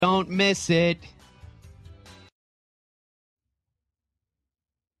Don't miss it.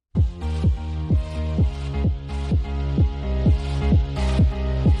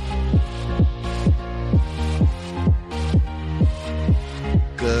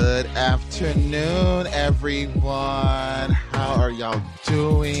 Good afternoon, everyone. How are y'all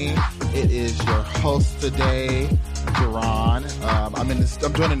doing? It is your host today, Jerron.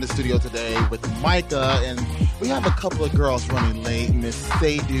 I'm joining the studio today with Micah, and we have a couple of girls running late. Miss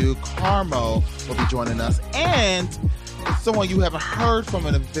Seydu Carmo will be joining us, and someone you haven't heard from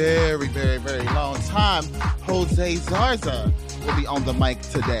in a very, very, very long time, Jose Zarza, will be on the mic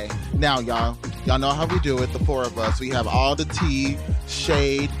today. Now, y'all know how we do it, the four of us. We have all the tea,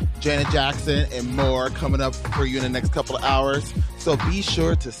 Shade, Janet Jackson, and more coming up for you in the next couple of hours. So be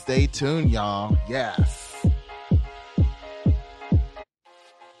sure to stay tuned, y'all. Yes.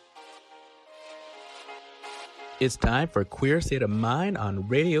 It's time for Queer State of Mind on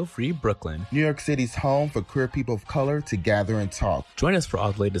Radio Free Brooklyn, New York City's home for queer people of color to gather and talk. Join us for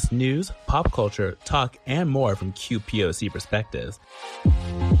all the latest news, pop culture, talk, and more from QPOC perspectives.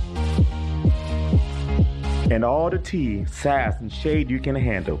 And all the tea, sass, and shade you can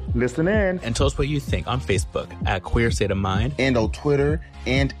handle. Listen in. And tell us what you think on Facebook at Queer State of Mind. And on Twitter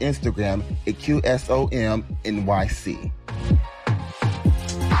and Instagram at QSOMNYC.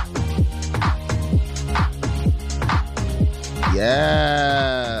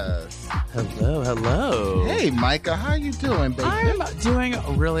 Yes. Hello. Hey, Micah, how you doing, baby? I'm doing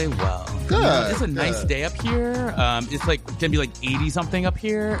really well. Good. You know, it's a nice day up here. It's like gonna be like 80 something up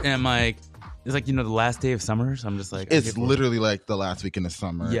here, and I'm like, it's like, you know, the last day of summer. So I'm just like, it's literally like the last weekend of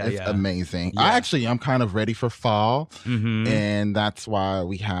summer. Yeah, it's amazing. Yeah. I'm kind of ready for fall, and that's why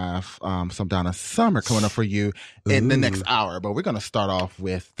we have some down of summer coming up for you in the next hour. But we're gonna start off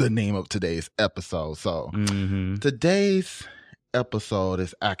with the name of today's episode. So today's episode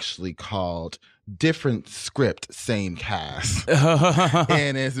is actually called Different Script, Same Cast.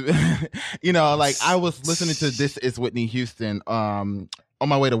 And it's, you know, like I was listening to This Is Whitney Houston on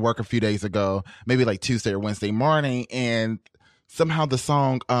my way to work a few days ago, maybe like Tuesday or Wednesday morning, and somehow the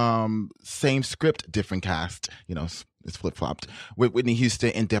song Same Script, Different Cast, you know, it's flip-flopped, with Whitney Houston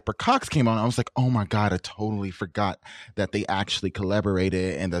and Deborah Cox came on. I was like, oh my God, I totally forgot that they actually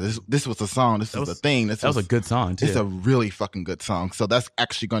collaborated and that this was a song. This was a thing. That was a good song, too. It's a really fucking good song. So that's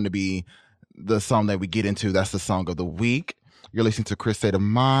actually going to be the song that we get into. That's the song of the week. You're listening to Queer State of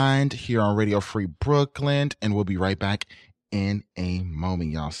Mind here on Radio Free Brooklyn, and we'll be right back in a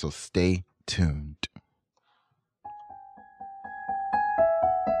moment, y'all. So stay tuned.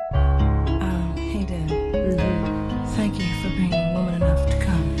 Hey, Dad. Thank you for being woman enough to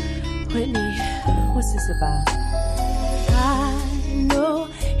come. Whitney, what's this about? I know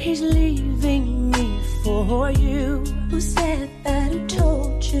he's leaving me for you. Who said that? Who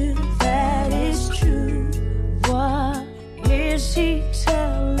told you? That is true. What is he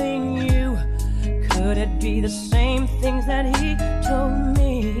telling you? Could it be the same things that he told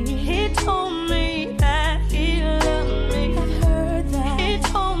me? He told me that he loved me. I've heard that. He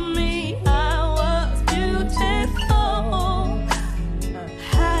told me I was beautiful.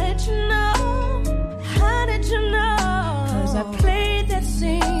 How did you know? How did you know? 'Cause I played that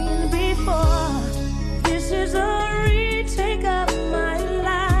scene before. This is a retake of my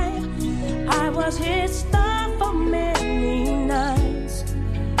life. I was his star for many nights.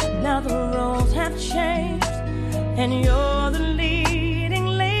 Now the roles have changed, and you're the leading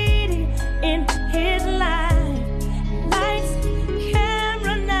lady in his life. Lights,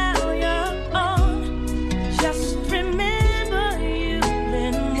 camera, now you're on. Just remember you've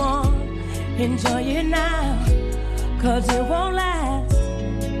been warned. Enjoy it now, 'cause it won't last.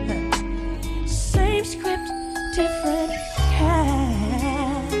 Same script, different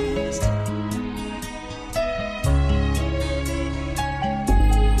cast.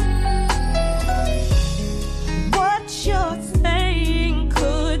 What you're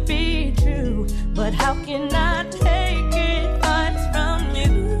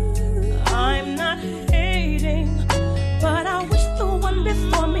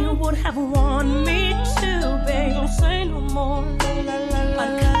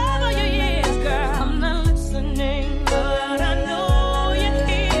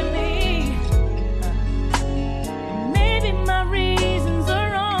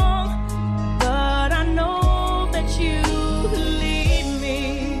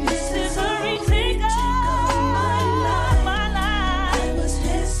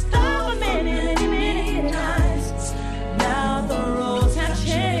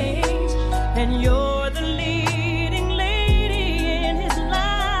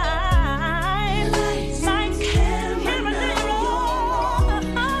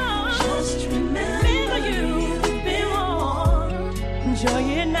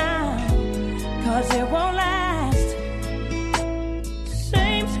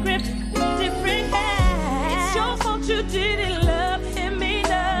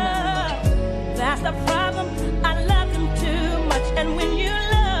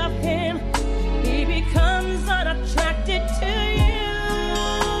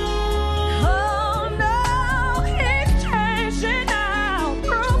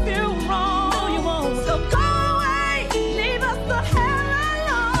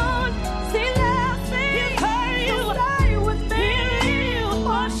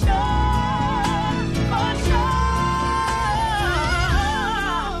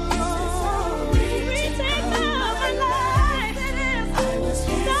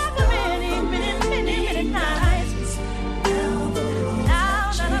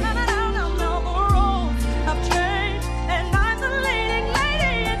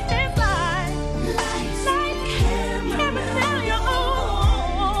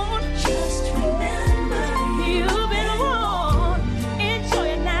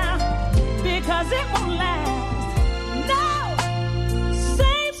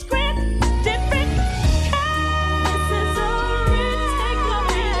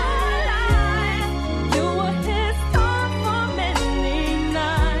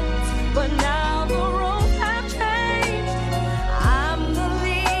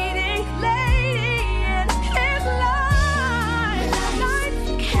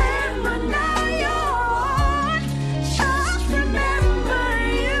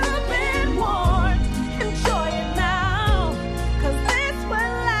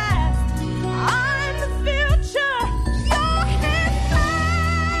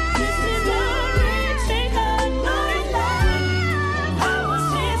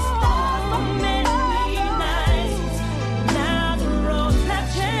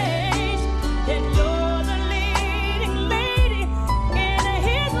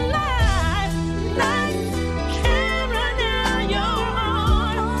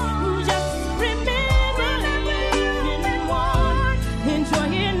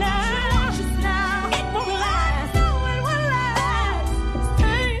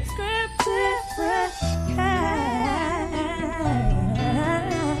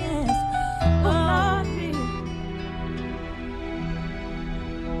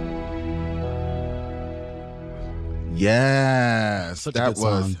Yes, Such a that good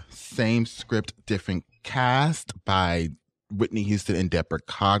was song. same script, different cast by Whitney Houston and Deborah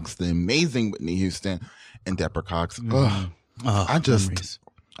Cox, the amazing Whitney Houston and Deborah Cox. Ugh. Oh, I just memories.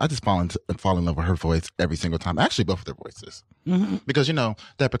 fall in love with her voice every single time. Actually, both of their voices, because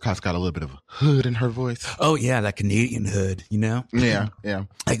Deborah Cox got a little bit of a hood in her voice. Oh yeah, that Canadian hood, Yeah, yeah.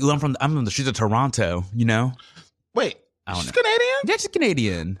 Like I'm from the streets of Toronto, Wait, I don't she's know. Canadian? Yeah, she's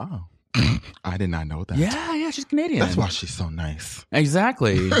Canadian. Oh, I did not know that. Yeah, she's Canadian. That's why she's so nice.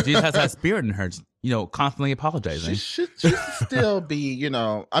 Exactly. She just has that spirit in her, constantly apologizing. She should still be,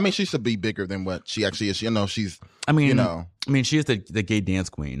 I mean, she should be bigger than what she actually is. She's, I mean, she is the gay dance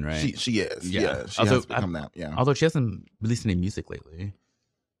queen, right? she is. Yeah. Yeah, she Although has become that. Yeah. Although she hasn't released any music lately.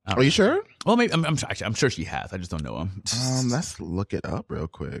 Are you sure? Well, maybe I'm sure she has. I just don't know him. Let's look it up real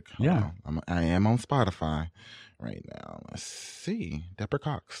quick. Hold Yeah. on. I am on Spotify right now. Let's see. Deborah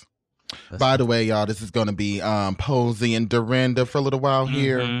Cox. By the way, y'all, this is going to be Posey and Dorinda for a little while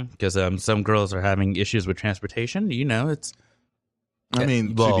here. Because some girls are having issues with transportation. It's. I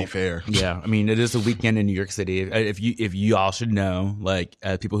mean, Well, to be fair. Yeah, I mean, it is a weekend in New York City. If you all should know, like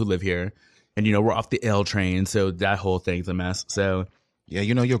people who live here, and we're off the L train, so that whole thing's a mess. So Yeah,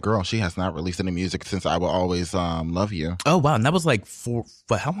 your girl, she has not released any music since I Will Always Love You. oh wow, and that was like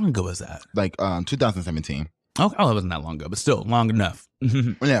but how long ago was that? Like 2017. Oh, it wasn't that long ago, but still long enough.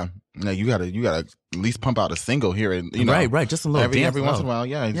 Yeah. No, you gotta at least pump out a single here, and right, just a little every dance, once in a while.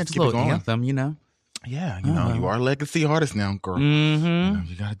 Yeah, yeah, just just keep a it little going. anthem, Yeah, you are a legacy artist now, girl. Mm-hmm.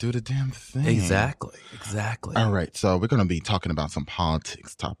 You gotta do the damn thing. Exactly. All right, so we're gonna be talking about some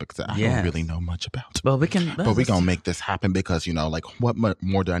politics topics that I Yes. don't really know much about. Well, we can, But we're gonna make this happen because what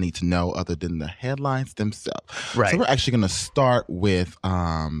more do I need to know other than the headlines themselves? Right. So we're actually gonna start with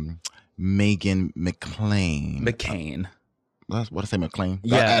Megan McClain. McCain. What I say, McClain?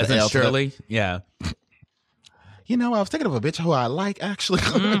 Yeah, Add as in L to that. Shirley. Yeah. I was thinking of a bitch who I like, actually.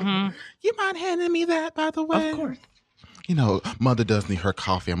 You mind handing me that, by the way? Of course. Mother does need her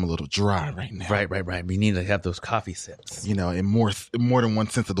coffee. I'm a little dry right now. Right. We need to have those coffee sips. In more than one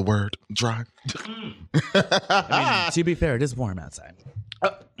sense of the word, dry. I mean, to be fair, it is warm outside.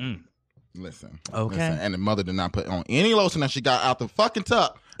 Listen. Okay. Listen. And the mother did not put on any lotion that she got out the fucking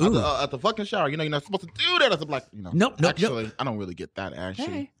tub. Out the fucking shower. You're not supposed to do that as a black. Nope. Actually, I don't really get that.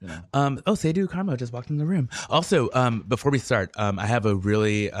 Actually, Sadhu Karma just walked in the room. Also, before we start, I have a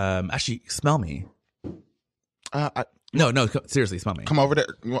really actually smell me. No, seriously, smell me. Come over there.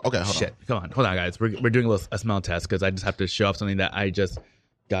 Okay, hold Shit, come on, hold on, guys. We're doing a smell test because I just have to show off something that I just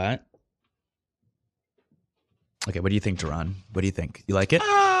got. Okay, what do you think, Jerron? What do you think? You like it?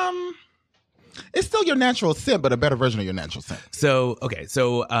 It's still your natural scent, but a better version of your natural scent. So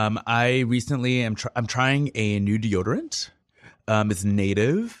I recently I'm trying a new deodorant. It's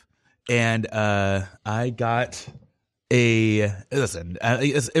native, and I got a listen.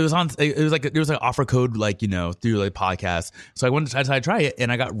 It was like there was an offer code through podcast. So I wanted to try it, and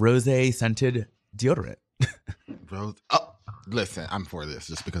I got rose scented deodorant. Rose. Oh, listen, I'm for this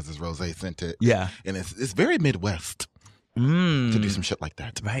just because it's rose scented. Yeah, and it's very Midwest. To do some shit like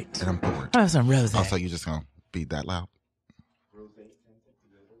that. Right. And I'm bored. Oh, some rose. Also, you just gonna be that loud?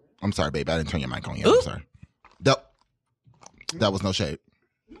 I'm sorry, babe. I didn't turn your mic on yet. Ooh. I'm sorry. That was no shade.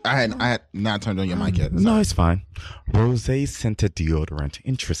 I had not turned on your mic yet. No, it's fine. Rose scented deodorant.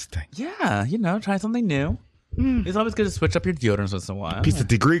 Interesting. Yeah, try something new. It's always good to switch up your deodorants once in a while. Piece of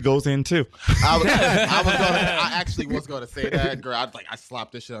degree goes in too. I actually was going to say that, girl. I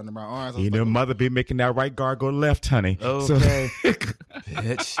slapped this shit under my arms. Mother be making that right guard go left, honey. Okay.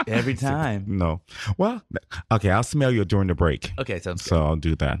 Bitch, every time. No. Well, okay, I'll smell you during the break. Okay, sounds good. So I'll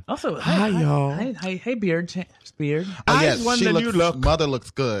do that. Also, hi, y'all. Hey, Beard. Beard. Oh, I yes, just wonder you look. Mother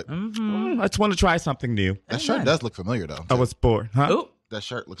looks good. I just want to try something new. That shirt does look familiar, though. I was bored, huh? Oh, That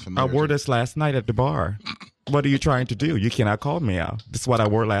shirt looks I familiar. wore this last night at the bar. What are you trying to do? You cannot call me out. This is what I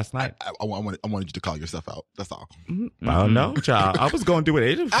wore last night. I wanted you to call yourself out. That's all. I don't know, child. I was going to do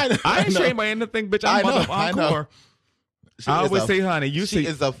it. I ain't ashamed by anything, bitch. I'm mother of encore. I always say, honey, she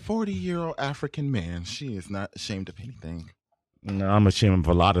is a 40-year-old African man. She is not ashamed of anything. No, I'm ashamed of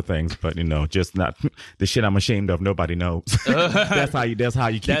a lot of things, but just not the shit I'm ashamed of. Nobody knows. That's how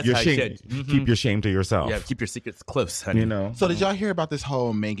you keep your shame. Keep your shame to yourself. yeah, keep your secrets close, honey. So did y'all hear about this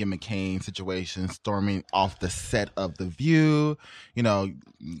whole Meghan McCain situation storming off the set of The View?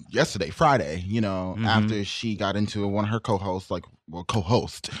 Yesterday, Friday. After she got into one of her co-hosts,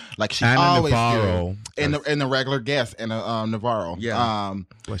 like she Anna always Navarro. do, and the regular guest, and Navarro. Yeah.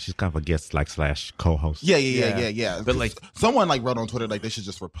 Well, she's kind of a guest / co-host. Yeah. But, someone wrote on Twitter they should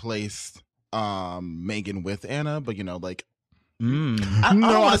just replace Megan with Anna, but I don't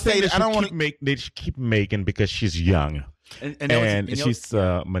want to say that. I don't want to They should keep making because she's young. And she's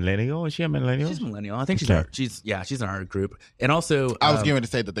millennial. Is she a millennial? She's millennial. I think she's in our group. And also, I was going to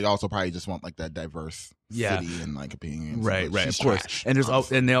say that they also probably just want like that diverse city and like opinions. Right, of course. Trash,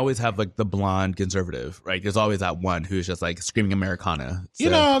 and they always have like the blonde conservative, right? There's always that one who's just like screaming Americana.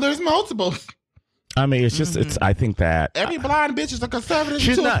 So. There's multiple. I mean, it's just I think that every blonde bitch is a conservative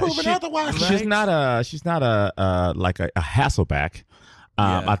until proven otherwise. She's not a like a Hasselbeck.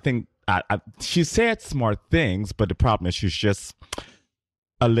 I think. She said smart things, but the problem is she's just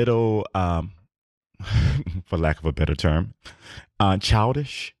a little, for lack of a better term,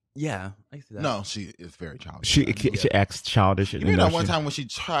 childish. Yeah, I see that. No, she is very childish. She acts childish. You know, one time when she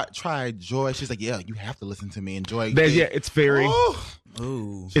tried Joy, she's like, "Yeah, you have to listen to me." And Joy, it's very,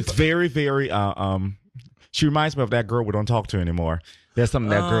 it's very, very. She reminds me of that girl we don't talk to anymore. That's something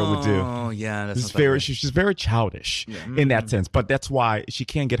that girl would do. Oh yeah, she's very childish in that sense. But that's why she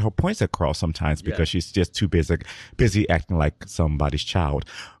can't get her points across sometimes because she's just too busy acting like somebody's child.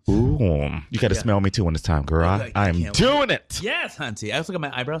 Ooh, you got to smell me too when it's time, girl. I am doing it. Yes, hunty. I also got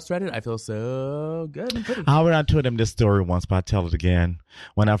my eyebrows threaded. I feel so good and pretty. I went told him this story once, but I'll tell it again.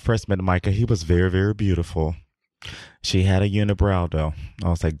 When I first met Micah, he was very, very beautiful. She had a unibrow though. I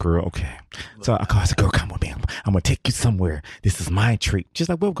was like, girl, okay. So I said, girl, come with me. I'm gonna take you somewhere. This is my treat. She's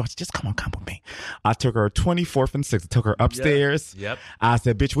like, well, just come with me. I took her 24th and 6th. I took her upstairs. Yep. I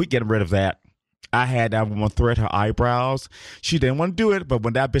said, bitch, we getting rid of that. I had that woman thread her eyebrows. She didn't want to do it, but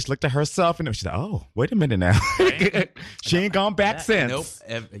when that bitch looked at herself and she's like, oh, wait a minute now. She ain't gone back since.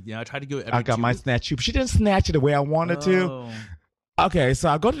 Nope. I tried to do it. I got mine snatched, but she didn't snatch it the way I wanted to. Okay, so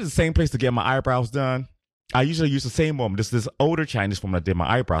I go to the same place to get my eyebrows done. I usually use the same woman. This older Chinese woman that did my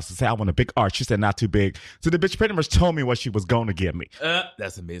eyebrows. I said, I want a big arch. She said, not too big. So the bitch pretty much told me what she was going to give me.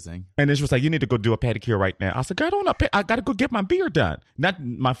 That's amazing. And then she was like, you need to go do a pedicure right now. I said, girl, I got to go get my beard done. Not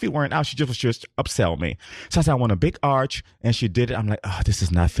my feet weren't out. She just was just upsell me. So I said, I want a big arch. And she did it. I'm like, oh, this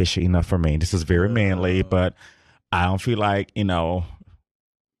is not fishy enough for me. This is very manly, but I don't feel like,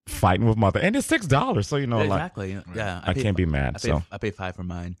 fighting with mother. And it's $6. So, exactly. Yeah. I can't be mad. I paid $5 for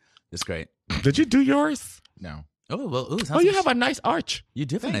mine. It's great. Did you do yours? No. Oh, well, you have a nice arch. You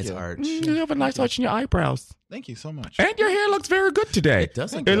do have a nice arch. You have a nice arch in your eyebrows. Thank you so much. And your hair looks very good today. It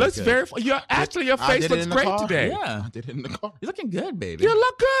does look good. It looks good. very... your face looks great today. Yeah. I did it in the car. You're looking good, baby. You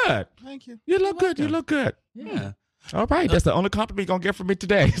look good. Thank you. You look good. You look good. Yeah. All right. That's the only compliment you're going to get from me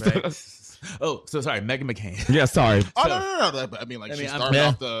today. Right. Oh, so sorry, Meghan McCain. Yeah, sorry. No. I mean, she started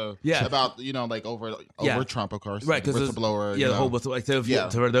off about over Trump, of course, right? Because whistleblower, the whole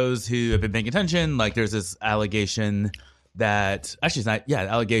whistleblower. So for those who have been paying attention, like there's this allegation that actually it's not. Yeah,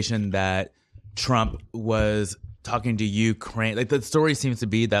 allegation that Trump was talking to Ukraine. Like the story seems to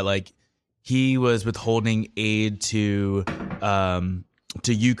be that like he was withholding aid to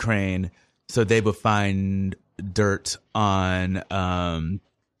Ukraine so they would find dirt on.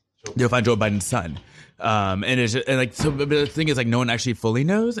 They'll find Joe Biden's son, and it's just, and like so. But the thing is, like, no one actually fully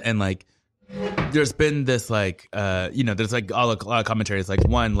knows, and like, there's been this like, there's like a lot of commentaries. Like,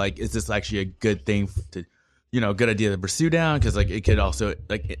 one, like, is this actually a good thing to, good idea to pursue down? Because like, it could also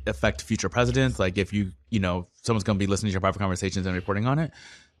like affect future presidents. Like, if someone's going to be listening to your private conversations and reporting on it,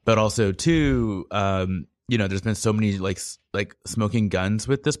 but also two, there's been so many like smoking guns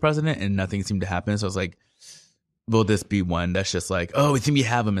with this president, and nothing seemed to happen. So I was like. Will this be one that's just like, oh, we think we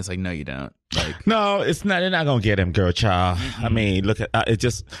have him? It's like, no, you don't. Like, no, it's not. They're not gonna get him, girl, child. Mm-hmm. I mean, look at it.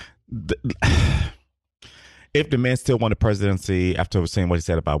 Just if the man still won the presidency after saying what he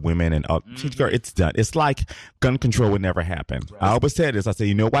said about women and girl, it's done. It's like gun control would never happen. Right. I always said this. I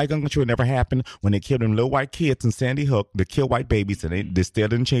said, why gun control would never happen? When they killed them little white kids in Sandy Hook, they killed white babies, and they still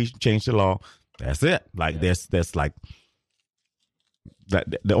didn't change the law. That's it. Like there's like.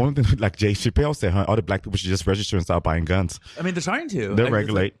 The only thing, like Jay Chappelle said, all the black people should just register and start buying guns. I mean, they're trying to. They'll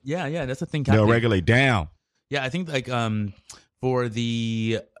regulate. Yeah, that's the thing. They'll regulate down. Yeah, I think like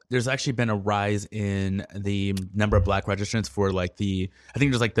there's actually been a rise in the number of black registrants for like I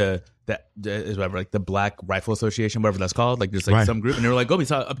think there's like the Black Rifle Association, whatever that's called. Like there's like some group, and they were like, oh, we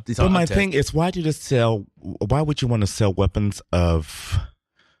saw. But my thing is, why would you want to sell weapons of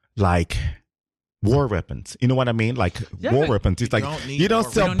like. War weapons, you know what I mean? Like war weapons. It's like you don't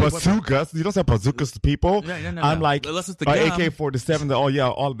sell bazookas. You don't sell bazookas to people. No. I'm like AK-47.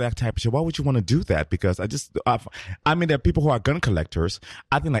 All of that type of shit. Why would you want to do that? Because I mean, there are people who are gun collectors.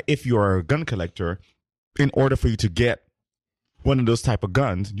 I think like if you are a gun collector, in order for you to get one of those type of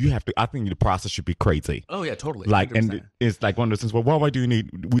guns, you have to. I think the process should be crazy. Oh yeah, totally. Like, 100%. and it's like one of those things. Well, why do you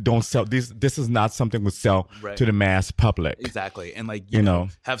need? We don't sell this. This is not something we sell Right. to the mass public. Exactly, and like You know.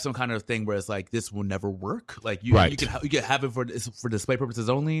 have some kind of thing where it's like this will never work. Like you, Right. you can have it for display purposes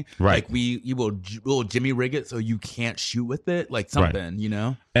only. Right. Like we'll Jimmy rig it so you can't shoot with it. Like something, you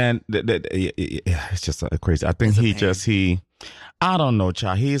know. And it's just crazy. I think It's a pain. I don't know,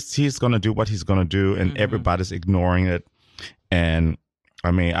 child. He's gonna do what he's gonna do, and everybody's ignoring it. And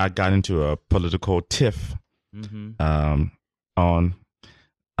I mean, I got into a political tiff on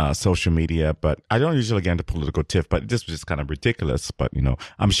social media, but I don't usually get into political tiff. But this was just kind of ridiculous. But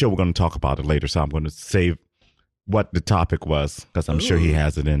I'm sure we're going to talk about it later, so I'm going to save what the topic was because I'm sure he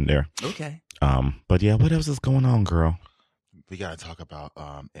has it in there. Okay. But yeah, what else is going on, girl? We got to talk about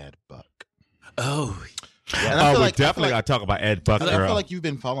Ed Buck. Oh, And I Oh, feel we like- definitely got to talk about Ed Buck, I girl. feel like you've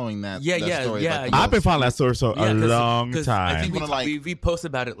been following that. Yeah, that yeah, story, yeah, like, yeah. I've been following that story for a long 'cause time. I think People are like- we posted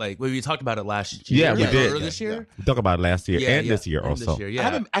about it we talked about it last year. Yeah, we did. Earlier this year. We talked about it last year and this year and also. This year, yeah. I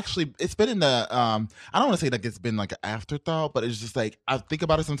haven't actually. It's been in the. I don't want to say like it's been like an afterthought, but it's just like I think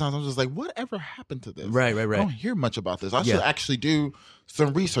about it sometimes. I'm just like, whatever happened to this? Right. I don't hear much about this. I should actually do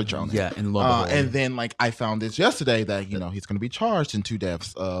some research on it. Yeah, and lo and behold. and then like I found this yesterday that he's going to be charged in 2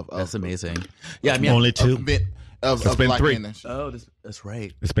 deaths of. That's amazing. Yeah, I mean, Only two. Of It's been black 3. men. that's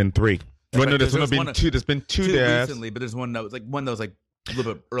right. It's been 3. Well, no, right, there's there's only one- been 2. There's been 2 Two deaths. recently, but there's one that was like a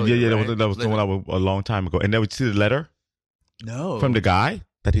little bit earlier. Yeah, right? that was the one that was a long time ago. And then we see the letter No. from the guy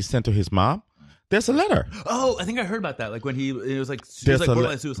that he sent to his mom. There's a letter. Oh, I think I heard about that. Like when it was like There's a le-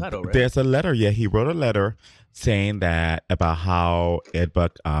 borderline suicidal, right? There's a letter. Yeah, he wrote a letter saying that about how Ed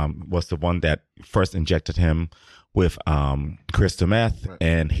Buck was the one that first injected him with crystal meth,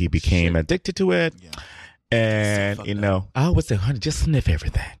 and he became addicted to it. Yeah. And I always say, honey, just sniff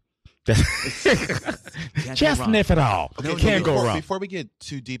everything. Just sniff it all. Okay, Can't go wrong. Before we get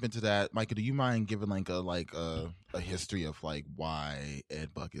too deep into that, Micah, do you mind giving like a history of like why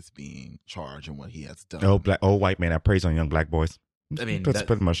Ed Buck is being charged and what he has done? Old white man that preys on young black boys. I mean, That's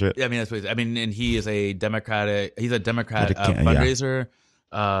pretty much it. Yeah, I mean, that's what and he is a Democrat Yeah. fundraiser.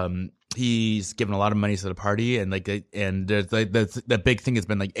 He's given a lot of money to the party, and there's the big thing has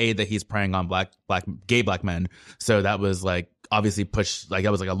been like that he's preying on gay black men. So that was like obviously pushed, like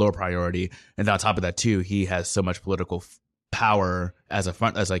that was like a lower priority. And on top of that too, he has so much political power as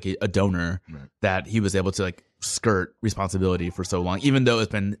a donor that he was able to like skirt responsibility for so long, even though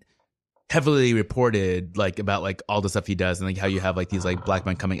it's been heavily reported like about like all the stuff he does and like how you have like these like black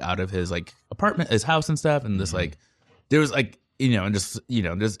men coming out of his like apartment, his house and stuff, and this like there was like and just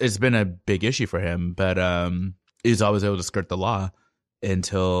it's been a big issue for him, but he's always able to skirt the law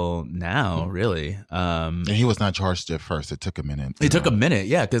until now, really. And he was not charged at first. It took a minute. It took a minute,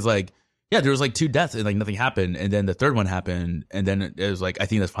 yeah, because like there was like 2 deaths and like nothing happened, and then the third one happened, and then it was like I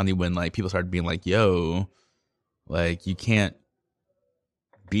think that's finally when like people started being like, "Yo, like you can't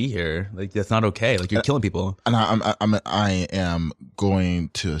be here, like that's not okay, like you're killing people." And I am going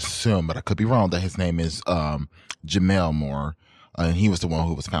to assume, but I could be wrong, that his name is Jamel Moore, and he was the one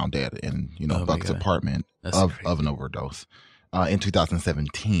who was found dead in my Buck's God. apartment That's of crazy. an overdose in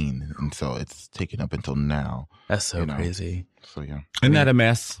 2017, and so it's taken up until now. That's so You know. crazy. So yeah, Isn't that a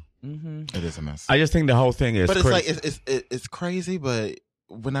mess? it is a mess. I just think the whole thing is But it's crazy. like it's crazy. But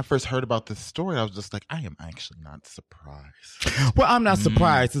when I first heard about this story, I was just like, I am actually not surprised. Well, I'm not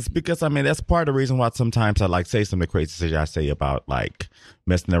surprised. It's because, I mean, that's part of the reason why sometimes I like say some of the crazy shit I say about like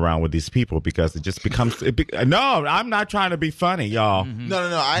messing around with these people, because it just becomes, no, I'm not trying to be funny, y'all.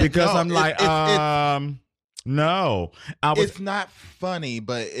 No. Because no, I'm like, no. it's not funny,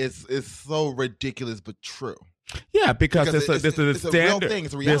 but it's so ridiculous but true. Yeah, because Because it's a it's a real standard, thing.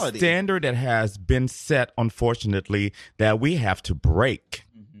 It's a the reality. standard that has been set, unfortunately, that we have to break.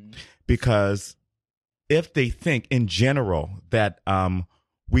 Because if they think in general that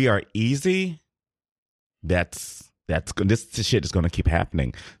we are easy, this shit is going to keep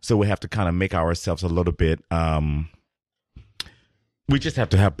happening. So we have to kind of make ourselves a little bit. We just have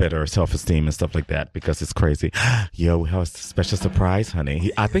to have better self-esteem and stuff like that, because it's crazy. Yo, we have a special surprise,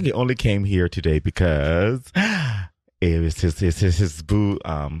 honey. I think he only came here today because it was his boo,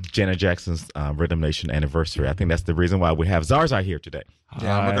 Janet Jackson's Rhythm Nation anniversary. I think that's the reason why we have Zarzar here today.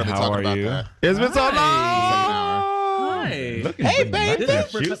 Yeah, we're going to how talk are about you? that. It's been so long. Hi. Looking Hey, good. baby. This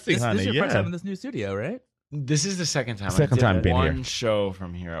is your Juicy, honey. this is your first Yeah. time in this new studio, right? This is the second time. Second I time did being one here. show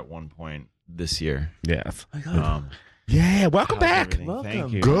from here at one point this year. Yes. Oh my God. Yeah. Welcome how's back. everything? Welcome.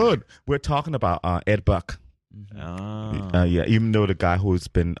 Thank you. Good. We're talking about Ed Buck. Oh. Yeah, even though the guy who's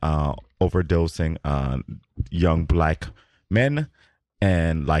been overdosing young black men,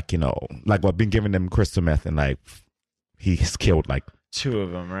 and like what been giving them crystal meth, and like he's killed like 2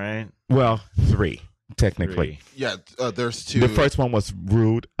 of them, right? 3 technically. 3. Yeah, there's 2. The first one was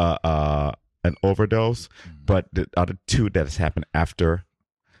rude, an overdose, but the other 2 that has happened after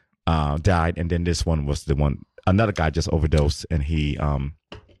died, and then this one was the one. Another guy just overdosed, and he's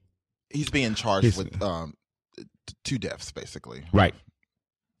being charged with 2 deaths, basically. Right.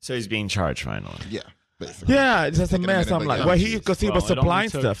 So he's being charged finally. Yeah, basically. Yeah, it's just a Taking a mess. minute, I'm but like, yeah. because he was Well, it only supplying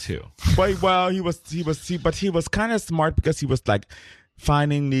took stuff. 2. Well, he was kind of smart because he was like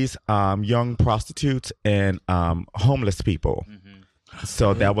finding these young prostitutes and homeless people.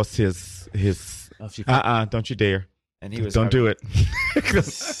 So that was his. Don't you dare! And he was Don't do it.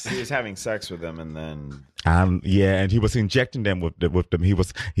 He was having sex with them, and then And he was injecting them with them. He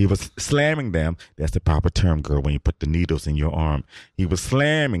was slamming them. That's the proper term, girl. When you put the needles in your arm, he was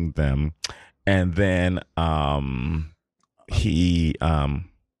slamming them, and then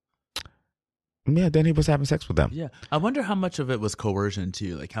then he was having sex with them. Yeah, I wonder how much of it was coercion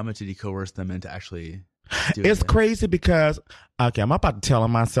too. Like, how much did he coerce them into actually doing It's it? crazy because I'm about to tell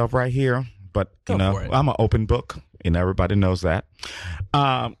on myself right here, but Go for it. I'm an open book, and everybody knows that.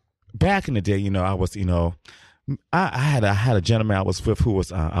 Back in the day, I was, I had a gentleman I was with who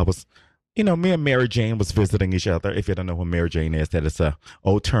was me and Mary Jane was visiting each other. If you don't know who Mary Jane is, that is a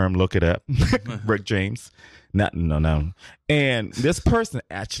old term. Look it up. Rick James. No. And this person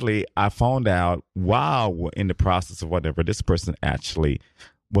actually, I found out while we're in the process of whatever, this person actually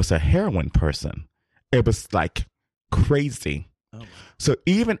was a heroin person. It was like crazy. Oh. So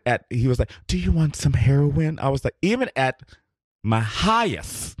he was like, do you want some heroin? I was like, even at my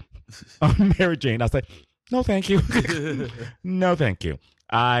highest on Mary Jane, I was like, no, thank you. No, thank you.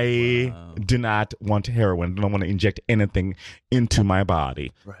 I do not want heroin. I don't want to inject anything into my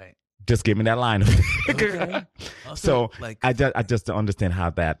body. Right. Just give me that line. Okay. So like, I just don't understand how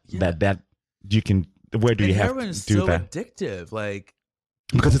that you can. Where do you have heroin to is do so that? addictive. Like,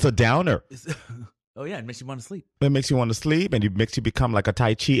 Because it's a downer. oh yeah, it makes you want to sleep. It makes you want to sleep, and it makes you become like a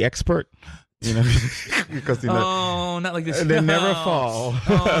Tai Chi expert. Because Oh, not like this. they never fall.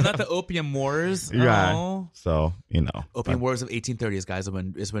 Oh, not the Opium Wars. Right. Oh. So Opium Wars of 1830s, guys,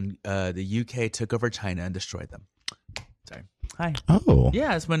 is when the UK took over China and destroyed them. Sorry. Hi. Oh.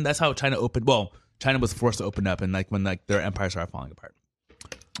 Yeah, that's how China opened. Well, China was forced to open up, and when their empire started falling apart.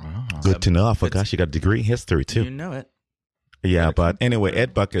 Good to know. I forgot she got a degree in history too. You know it. Yeah, but anyway,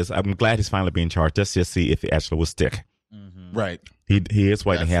 Ed Buck I'm glad he's finally being charged. Let's just see if it actually will stick. Right. He is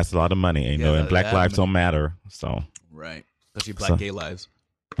white and he has a lot of money, and, and Black that lives money. don't matter. So Right. Especially black gay lives.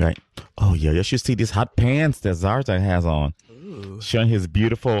 right. Oh yeah, you should see these hot pants that Zarza has on, showing his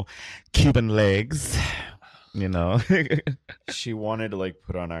beautiful Cuban legs. She wanted to like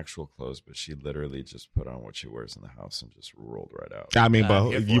put on actual clothes, but she literally just put on what she wears in the house and just rolled right out. I mean, I'm but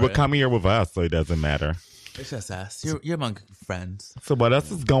here you for would it. come here with us, so it doesn't matter. It's just us. You're among friends. So what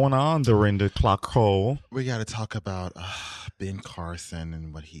else is going on during the clock hole? We got to talk about Ben Carson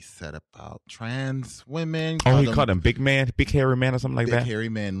and what he said about trans women. Oh, he called him big man, big hairy man, or something like big that. hairy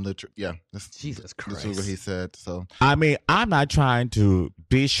men. Yeah, Jesus Christ. This is what he said. So I mean, I'm not trying to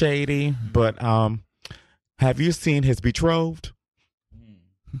be shady, but have you seen his betrothed?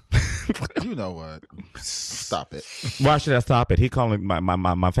 you know what? Stop it. Why should I stop it? He calling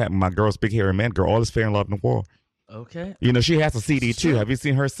my girl's big hairy man girl. All is fair in love in the world. Okay. She has a CD too. Have you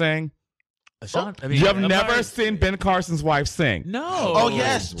seen her sing? Sean, I mean, You have I'm never sorry. seen Ben Carson's wife sing? No. Oh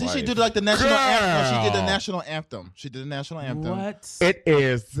yes, did she do like the national anthem? No, she did the Girl. national anthem. She did the national anthem. What? It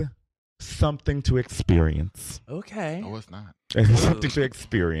is something to experience. Okay. Oh, it's not. It's something to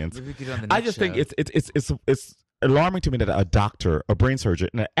experience. Maybe we could get on the I next just think show. it's alarming to me that a doctor, a brain surgeon,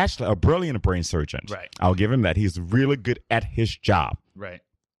 and actually a brilliant brain surgeon. Right. I'll give him that. He's really good at his job. Right.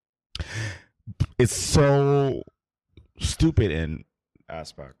 It's so stupid and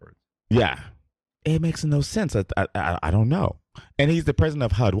Ass backwards. yeah, it makes no sense. I don't know. And he's the president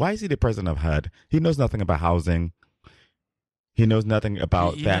of HUD. Why is he the president of HUD? He knows nothing about housing. He knows nothing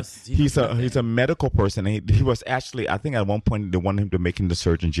about He that. knows He's nothing. a medical person. He was actually, I think at one point they wanted him to make him the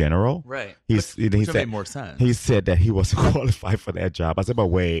Surgeon General. Right. He Which would said make more sense. he said that he wasn't qualified for that job. I said, but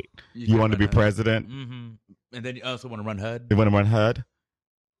wait, you want to be president? Mm-hmm. And then you also want to run HUD. You want to run HUD?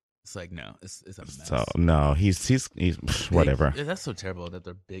 It's like no, it's a mess. So no, he's whatever. That's so terrible that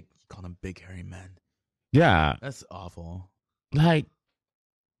they're big. You call them big hairy men. Yeah, That's awful. like.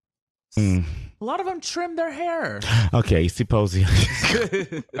 A lot of them trim their hair. Okay, suppose you.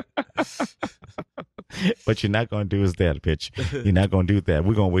 What you're not going to do is that, bitch. You're not going to do that.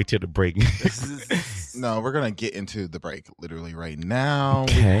 We're going to wait till the break. No, we're gonna get into the break literally right now.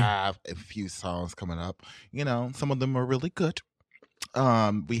 We Okay. have a few songs coming up. Some of them are really good.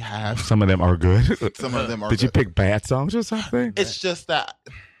 We have Some of them are good. some of them are. Did you good. pick bad songs or something? It's just that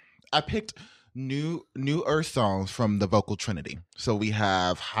I picked new Earth songs from the Vocal Trinity. So we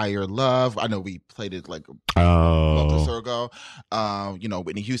have Higher Love. I know we played it like a month or so ago.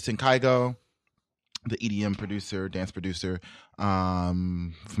 Whitney Houston, Kygo, the EDM producer, dance producer,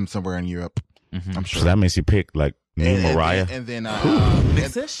 from somewhere in Europe. Mm-hmm. I'm sure. So that makes you pick like new Mariah. And then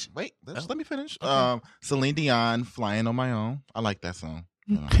Mix-ish? wait, let me finish. Celine Dion, Flying on My Own. I like that song.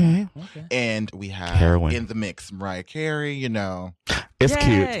 Okay. And we have Heroin. In the Mix, Mariah Carey, It's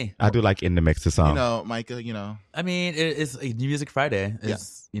Yay. cute. I do like In the Mix the song. Micah, I mean, it's a New Music Friday.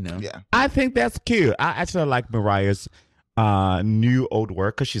 It's, yeah. I think that's cute. I actually like Mariah's new old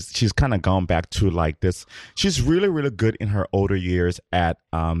work because she's kind of gone back to like this. She's really, really good in her older years at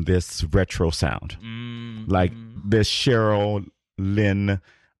this retro sound. Like this Cheryl Lynn,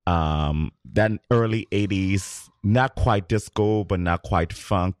 that early 80s, not quite disco, but not quite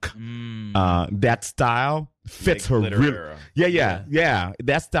funk. That style fits her glitter really. era. Yeah.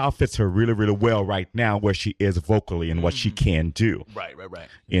 That style fits her really, really well right now where she is vocally and what she can do. right.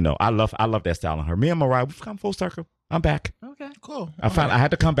 I love that style on her. Me and Mariah, we've come full circle. I'm back. Okay. Cool. I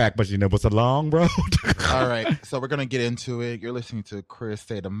had to come back, but it was a long road. All right, so we're gonna get into it. You're listening to Chris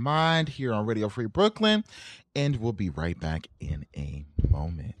State of Mind here on Radio Free Brooklyn, and we'll be right back in a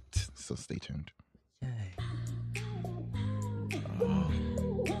moment. So stay tuned.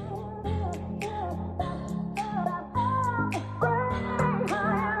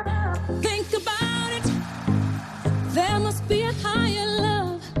 Think about it. There must be a higher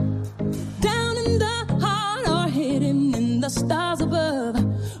love down in the heart or hidden in the stars above.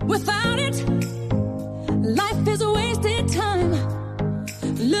 Without it, life is a wasted time.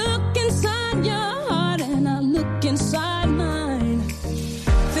 Look inside your heart and I look inside mine.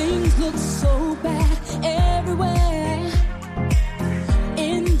 Things look so bad everywhere.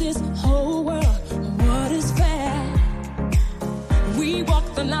 In this whole world, what is fair? We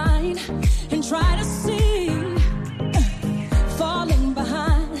walk the line and try to see, falling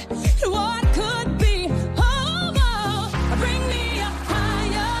behind what could be. Oh, bring me a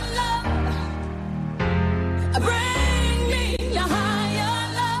higher love. Bring me a higher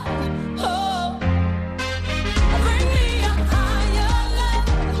love. Oh, bring me a higher love.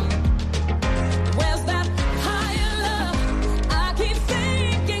 Where's that higher love? I keep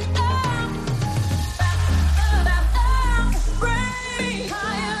thinking of. Bring me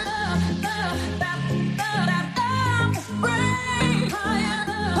higher love. Bring higher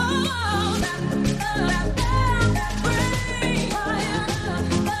love. Oh, bring higher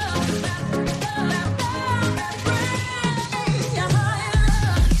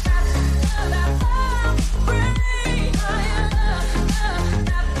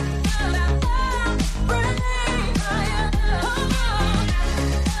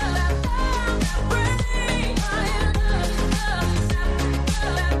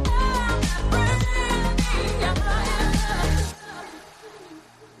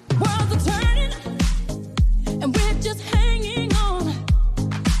Worlds are turning, and we're just hanging on,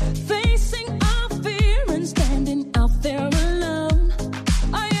 facing our fear and standing out there alone.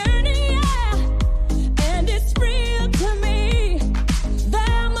 I yearning, yeah, and it's real to me.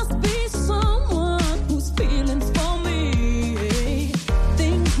 There must be someone who's feeling for me.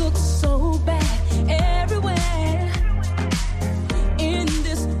 Things look so bad everywhere. In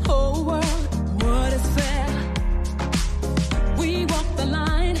this whole world, what is fair? We walk the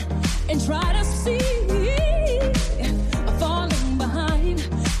line and try to see, falling behind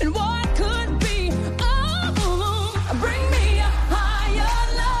and what could be. Oh, bring me a higher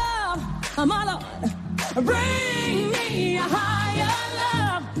love, my Lord. Bring me a higher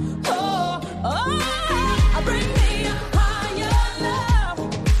love. Oh, bring me a higher love,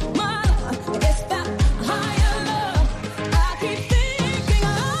 my Lord. It's that higher love I keep thinking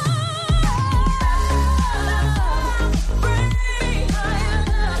of. Bring me higher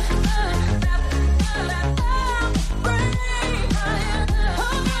love. Bring higher love.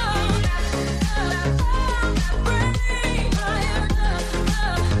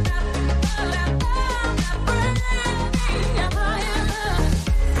 Bring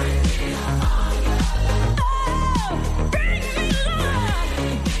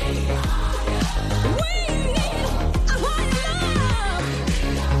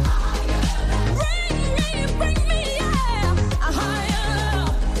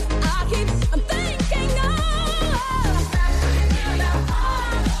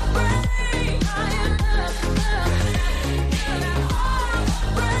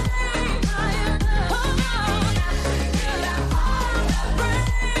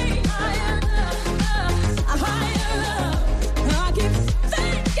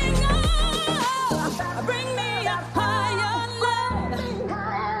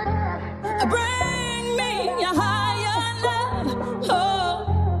Bring me a higher love. Oh.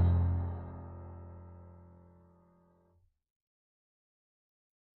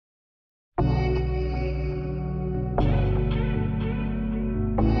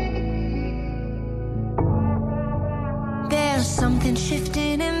 There's something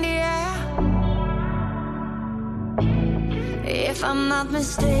shifting in the air. If I'm not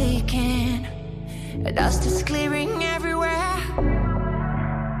mistaken, dust is clearing everywhere.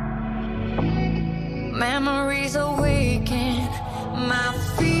 Memories awaken, my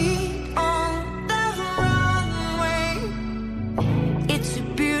feet on the runway. It's a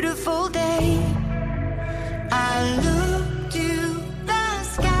beautiful day. I look to the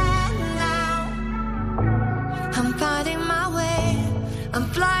sky now. I'm finding my way. I'm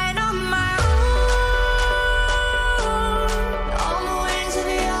flying on my own, on the wings of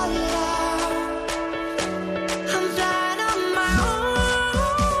your love. I'm flying on my own,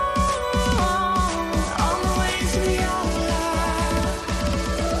 on the wings of your love.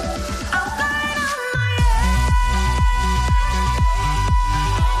 I'm flying on my own.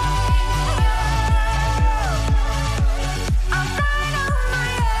 I'm flying on my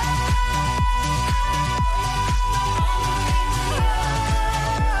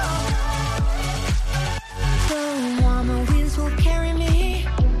The warmer winds will carry me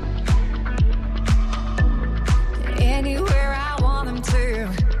anywhere I want them to.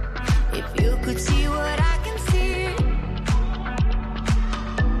 If you could see what I can see,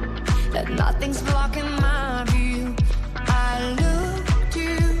 that nothing's blocking my view. I look to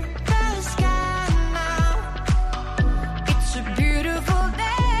the sky now. It's a beautiful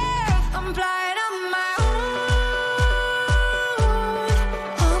day. I'm flying on my own,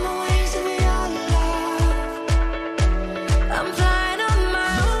 on the wings of your love. I'm flying on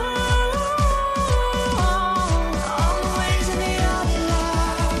my own, on the wings of your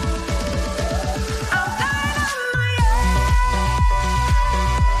love. I'm flying on my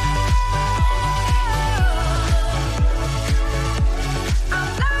I'm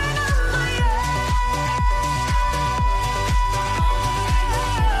flying on my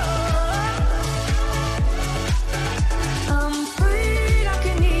I'm free like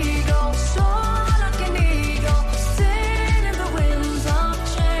an eagle, soar like an eagle, sing in the winds of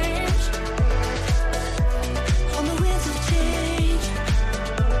change, on the winds of change,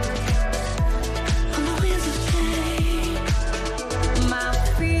 on the winds of change. My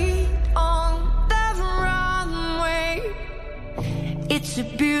feet on the runway. It's a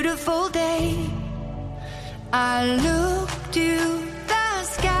beautiful day. I look to the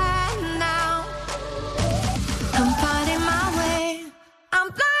sky now. I'm finding my way. I'm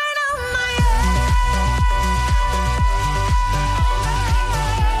flying on my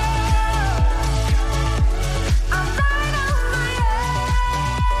I'm flying on my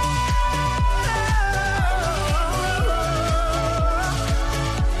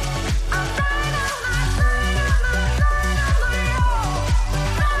I'm flying on my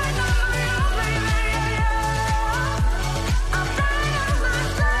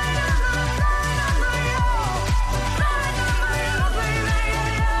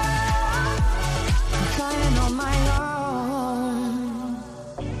flying on my own.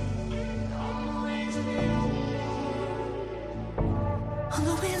 On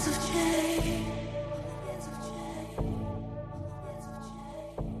the winds of change.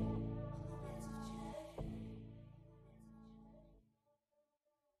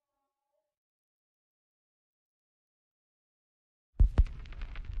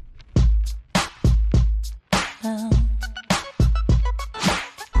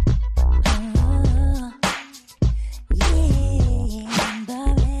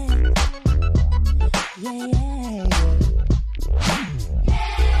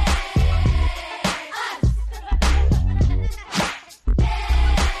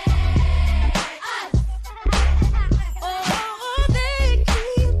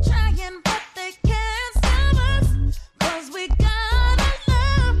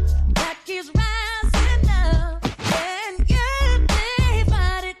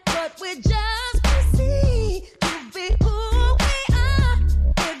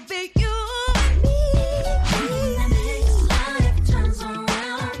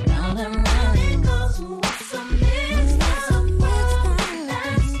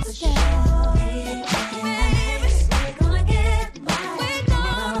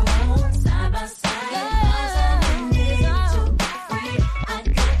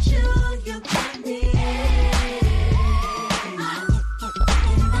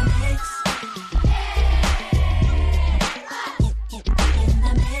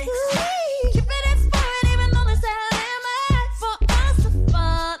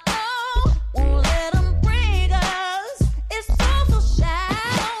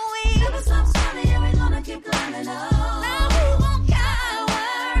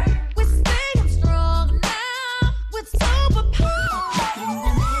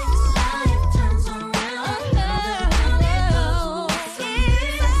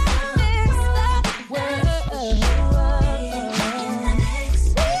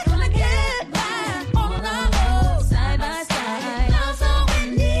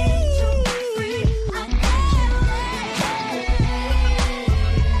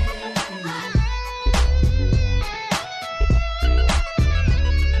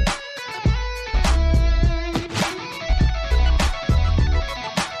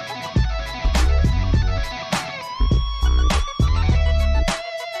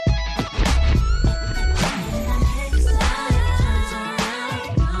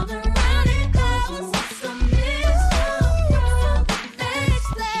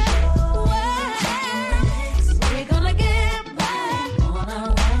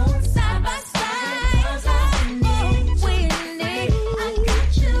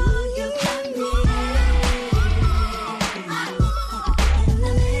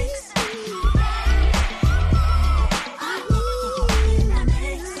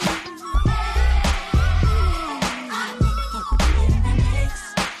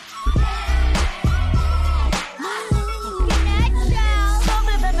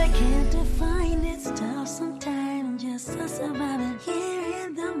 Can't define it, tough sometimes. Just a survivor here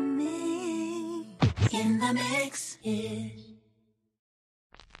in the mix. In the mix, yeah.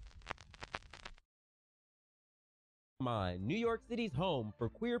 New York City's home for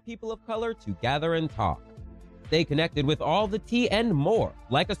queer people of color to gather and talk. Stay connected with all the tea and more.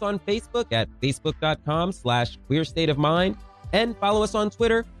 Like us on Facebook at facebook.com/queerstateofmind and follow us on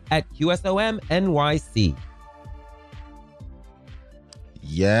Twitter at QSOMNYC.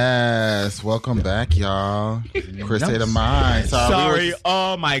 Yes, welcome back, y'all. Chris State of Mind. Sorry.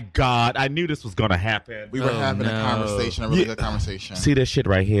 Oh my God. I knew this was going to happen. We were having a conversation, a really good conversation. See this shit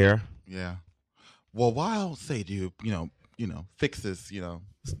right here? Yeah. Well, why I'll say, dude, fix this,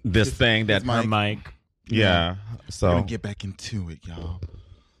 This thing that mic. her mic. Yeah. We're So gonna get back into it, y'all.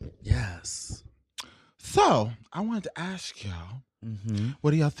 Yes. So I wanted to ask y'all,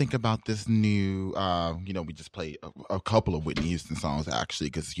 what do y'all think about this new? We just played a couple of Whitney Houston songs actually,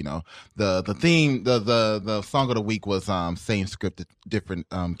 because the theme, the song of the week was same script, different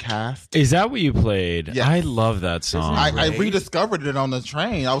cast. Is that what you played? Yes. I love that song. I rediscovered it on the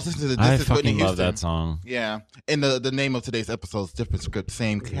train. I was listening to I This Is Whitney fucking Houston. love that song. Yeah, and the name of today's episode is different script,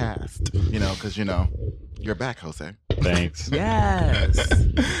 same cast. Because you're back, Jose. Thanks. Yes.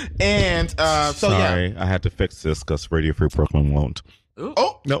 And so sorry, I had to fix this because Radio Free Brooklyn won't. Ooh.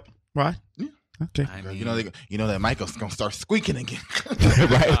 Oh, Nope. Right? Yeah. Okay. I mean, that Michael's gonna start squeaking again.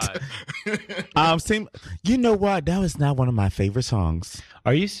 Right. You know what? That was not one of my favorite songs.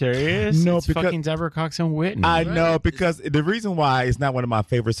 Are you serious? No, it's because- fucking Deborah Cox and Whitney. I know, because the reason why it's not one of my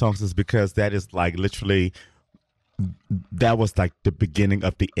favorite songs is because that is like literally, that was like the beginning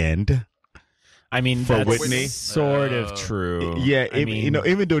of the end. I mean, For that's Whitney? sort of true. Yeah, I mean,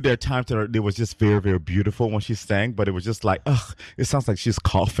 even though there are times that it was just very, very beautiful when she sang, but it was just like, ugh, it sounds like she's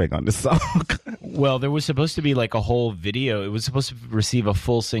coughing on the song. well, there was supposed to be like a whole video. It was supposed to receive a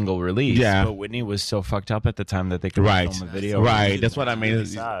full single release. Yeah. But Whitney was so fucked up at the time that they couldn't Right. film a video. Right, that's what I mean. Really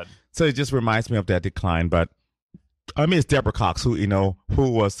sad. So it just reminds me of that decline. But I mean, it's Deborah Cox who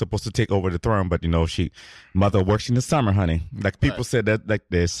was supposed to take over the throne, but she mother works in the summer, honey. Like people said that, like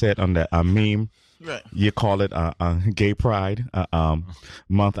they said on the meme. Right. You call it Gay Pride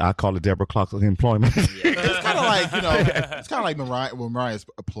month. I call it Deborah Cox employment. It's kind of like it's kind of like Mariah. Well, Mariah's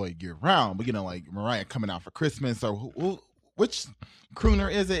employed year round, but like Mariah coming out for Christmas, or which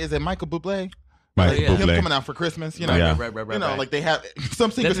crooner is it? Is it Michael Bublé? Michael Him Bublé. coming out for Christmas, Yeah. Right. like they have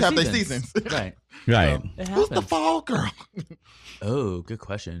some singers have their seasons. Right. Right. It Who's the happens. fall girl? Oh, good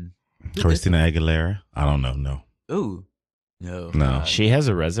question. Christina Aguilera. I don't know. No. Ooh. No. No. She has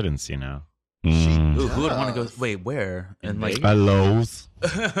a residency now. Mm. Ooh, who would want to go? Wait, where? And like, Lowe's.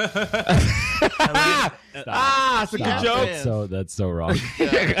 Stop. It's a good Stop. joke. That's so wrong.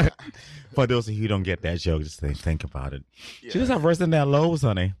 For those of you who don't get that joke, just think about it. She doesn't have resident at Lowe's,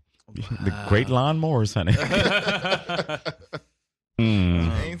 honey. The great lawnmowers, honey. I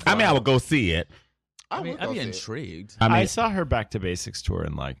mean, I would go see it. I mean, I'd be intrigued. I mean, I saw her Back to Basics tour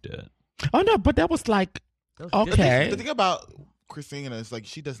and liked it. oh no, but that was like okay. The thing about Christina is like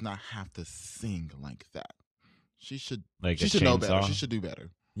she does not have to sing like that. She should Like a she should know better. chainsaw? She should do better.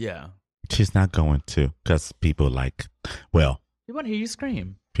 Yeah. She's not going to because people You want to hear you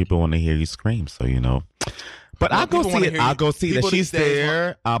scream. people want to hear you scream, so But Well, I'll go people see wanna it. hear I'll you- go see that people she's these days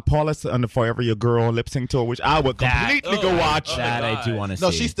there. Paula's on the Forever Your Girl lip sync tour, which I would completely go watch. That I do want to see. No,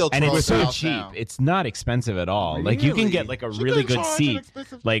 she's still and it's $12 so now. cheap. It's not expensive at all. Like you can Really? get like a She really didn't good charge an seat,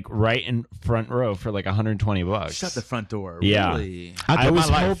 expensive- like right in front row for like $120. Shut the front door. Yeah. Really? I I was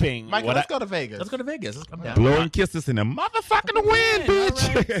my life. hoping. Michael, what let's I- go to Vegas. Let's go to Vegas. Let's come down. Blowing kisses in the motherfucking wind,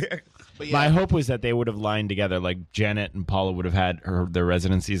 bitch. But yeah, My hope was that they would have lined together, like Janet and Paula would have had their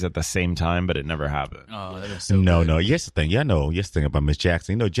residencies at the same time, but it never happened. Oh, that was so No, good. no. Yes, the thing. Yeah, no. Yes, the thing about Miss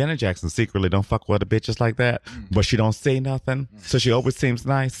Jackson. Janet Jackson secretly don't fuck with other bitches like that, but she don't say nothing, so she always seems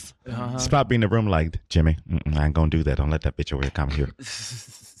nice. It's probably in the room like Jimmy. I ain't gonna do that. Don't let that bitch over here come here.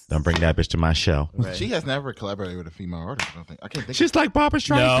 Don't bring that bitch to my show. Right. she has never collaborated with a female artist. I don't think. I can't think. She's like Barbara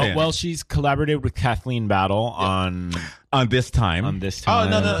No, Streisand. well, she's collaborated with Kathleen Battle on this time. this Oh time.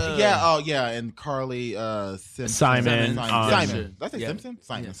 no! Yeah, yeah, and Carly Simpson. Simon, Simon. Did I say Yeah. Simpson?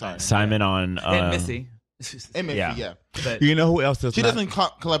 Simon. Sorry. Simon on And Missy. And Missy, Yeah. yeah. But You know who else does She not? doesn't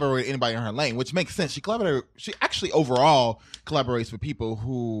collaborate with anybody in her lane, which makes sense. She collaborated. She actually overall collaborates with people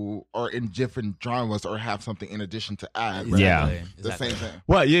who are in different genres or have something in addition to add. Right? Yeah. The same thing.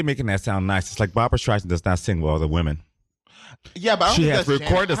 Well, you're making that sound nice. It's like Barbara Streisand does not sing with other women. Yeah, but I don't She think has that's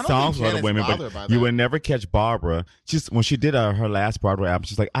recorded Janet. I don't songs think with other Janet's women, bothered by but you that. would never catch Barbara. When she did her last Broadway album,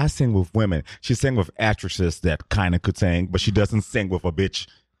 she's like, I sing with women. She sang with actresses that kind of could sing, but she doesn't sing with a bitch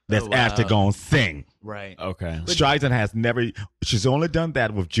that's actually going to sing. Right. Okay. Streisand has never. She's only done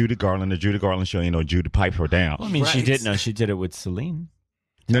that with Judy Garland. The Judy Garland show, Judy piped her down. Well, I mean, she Right. did. No, she did it with Celine.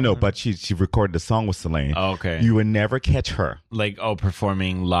 No, but she recorded the song with Celine. Oh, okay. You would never catch her Like,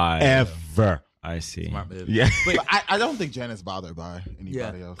 performing live. ever. I see. Smart move. Yeah. Wait, But I don't think Janet's bothered by anybody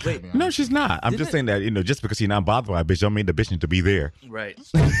Yeah. else. Wait. to be No, honest. she's not. I'm just saying that just because she's not bothered by a bitch, don't mean the bitch need to be there. right.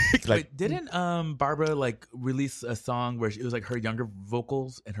 Like, Wait, didn't Barbara like release a song where it was like her younger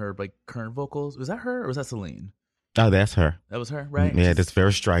vocals and her like current vocals? Was that her or was that Celine? oh, that's her. That was her, right? Yeah, that's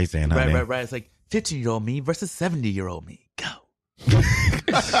very Streisand. Right, honey. right. It's like 15-year-old me versus 70-year-old me. Go.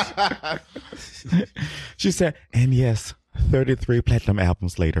 She said, and yes, 33 platinum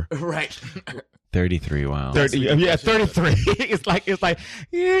albums later. Right. 33. Wow. 30, yeah, 33. it's like,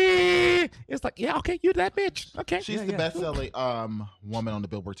 yeah. It's like, yeah, okay, you that bitch. Okay. She's the best-selling woman on the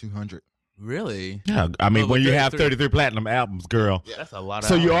Billboard 200. Really? Yeah, I mean, Oh, when you have 33 33 platinum albums, girl. That's a lot of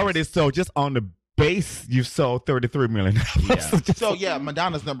So you albums. already sold, just on the base, you sold 33 million albums. Yeah. So yeah,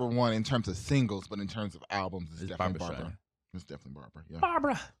 Madonna's number one in terms of singles, but in terms of albums, it's It's definitely Barbra Barbara. It's definitely Barbara. Yeah,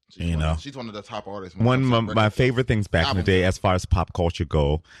 Barbara. she's one of the top artists. when it One comes to of my records. favorite things back in the Albums. day, as far as pop culture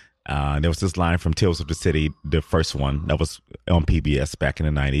go, there was this line from Tales of the City, the first one that was on PBS back in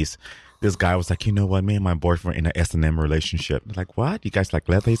the 90s. This guy was like, you know what, me and my boyfriend in an S&M relationship. I'm like, what? You guys like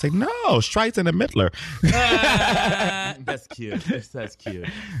leather? He's like, no, Streisand and Mittler. That's cute. That's cute.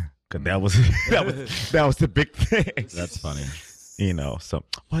 'Cause that was the big thing. That's funny. So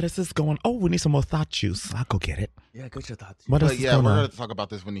what is this going? Oh, we need some more thought juice. I'll go get it. Yeah, good your thoughts. What else But is yeah, going we're on? going to talk about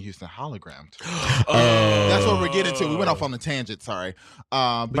this Whitney Houston hologram too. That's what we're getting to. We went off on a tangent. Sorry,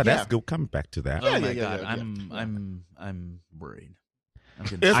 but yeah. that's good. Coming back to that. Oh my yeah, god, yeah. I'm worried. I'm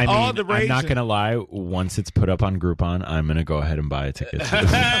getting It's I all mean, the I'm not rage. gonna lie. Once it's put up on Groupon, I'm gonna go ahead and buy a ticket.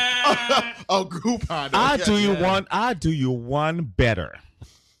 Oh, Groupon. I Yes, do you yeah. one better.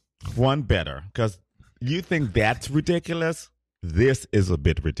 One better. Because you think that's ridiculous. This is a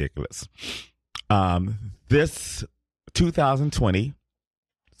bit ridiculous. This 2020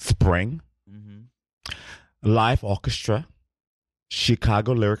 spring live orchestra,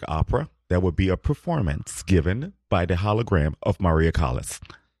 Chicago Lyric Opera, there will be a performance given by the hologram of Maria Callas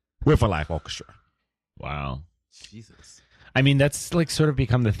with a live orchestra. Wow. Jesus. I mean, that's like sort of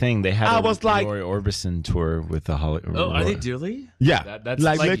become the thing. They had I a was like- Roy Orbison tour with the Oh, are they really? Yeah. That's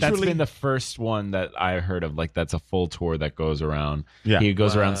like like that's literally- been the first one that I heard of. Like that's a full tour that goes around. Yeah. He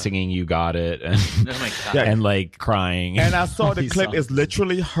goes Wow. around singing "You Got It" and Oh my god. Yeah. and like crying. And I saw all the these clip. songs. It's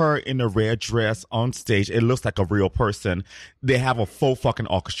literally her in a red dress on stage. It looks like a real person. They have a full fucking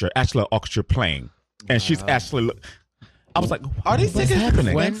orchestra, actually an orchestra playing. And she's actually, I was like, Are these what's tickets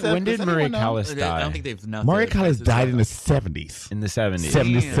happening? expensive? When did Does Maria anyone know? Callas I die? don't think they've announced. Maria the Callas prices died yet. in the 70s. in the 70s.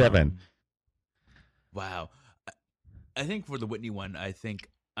 77. Wow. I think for the Whitney one,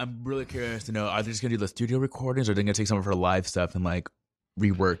 I'm really curious to know, are they just going to do the studio recordings or are they going to take some of her live stuff and like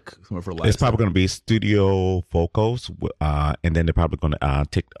rework some of her live It's stuff? probably going to be studio vocals, and then they're probably going to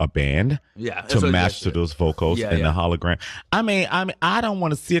take a band Yeah. to match to those vocals Yeah, and yeah. the hologram. I mean, I don't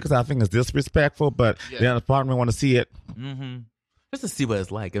want to see it because I think it's disrespectful, but the other part of me want to see it. Mm-hmm. Just to see what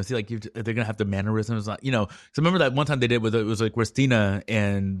it's like. I see like they're going to have the mannerisms. So remember that one time they did with it was like Christina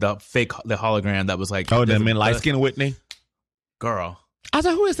and the hologram that was like, Oh, the men light skinned Whitney. girl. I was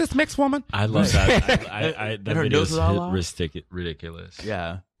like, who is this next woman? I love that. I And that her video nose is is all off? ridiculous.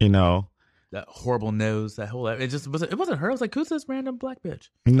 Yeah. That horrible nose, that whole, it wasn't her. It was like, who's this random black bitch?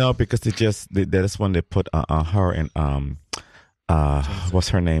 No, because that's when they put her in what's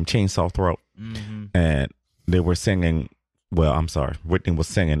her name, Chainsaw Throat, and they were singing. Well, I'm sorry, Whitney was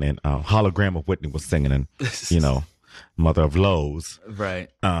singing, and hologram of Whitney was singing, and Mother of Lowe's, Right.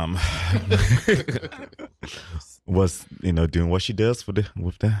 was doing what she does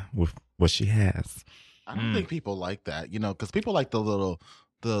with what she has. I don't think people like that, because people like the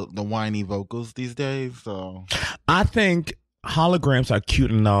whiny vocals these days. So I think holograms are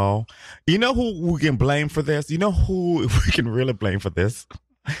cute and all. You know who we can blame for this? You know who we can really blame for this?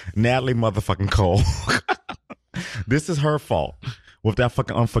 Natalie motherfucking Cole. This is her fault with that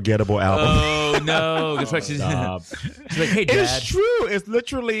fucking unforgettable album. Oh no! That's right. She's Stop. like, hey, Dad. It's true. It's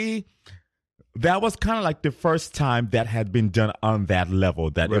literally that was kind of like the first time that had been done on that level.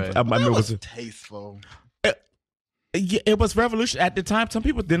 That Right. I mean, that it was was tasteful. it was revolutionary at the time. Some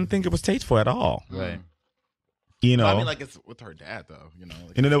people didn't think it was tasteful at all. Right. But I mean, like it's with her dad though.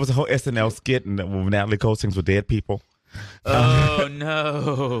 There was a whole SNL skit and when Natalie Cole sings with dead people. Oh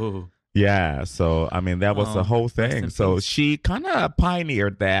no! Yeah, so I mean that was Oh, the whole rest thing. in So peace. she kind of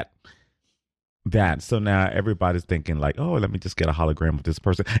pioneered that. So now everybody's thinking like, oh, let me just get a hologram of this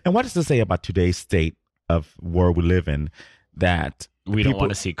person. And what does this say about today's state of where we live in? that We don't people-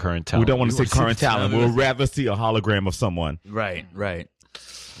 want to see current talent. We don't want to see wanna current talent. We'll rather see a hologram of someone. Right.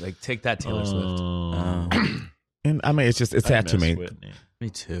 Like take that Taylor Swift. And I mean, it's sad to me. Whitney. Me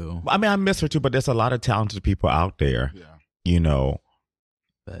too. I mean, I miss her too, but there's a lot of talented people out there. Yeah. You know,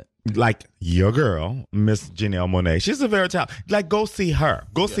 But like your girl, Miss Janelle Monáe. She's a very talented. Like, go see her.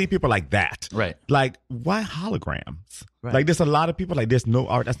 Go see people like that. right. Like, why holograms? Right. Like, there's a lot of people like there's no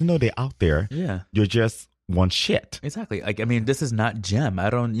art. I know they're out there. Yeah. You're just one shit. Exactly. Like I mean, this is not Gem. I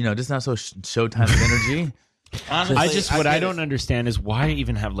don't. This is not so Showtime energy. Honestly, What I get don't it. understand is why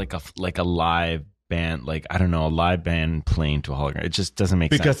even have like a live band, like I don't know, a live band playing to a hologram. It just doesn't make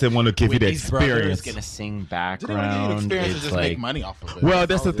Because sense. they want to give you the Whitney's brother experience. is gonna sing Didn't want to give you the background. experience and It's just like make money off of it. Well,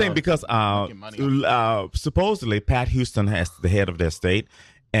 that's the all thing are. because Making money off supposedly Pat Houston has the head of their state,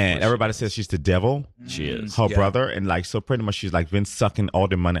 and everybody says she's the devil, she is. her brother, and like so pretty much she's like been sucking all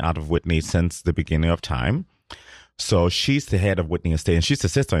the money out of Whitney since the beginning of time. So she's the head of Whitney Estate, and she's the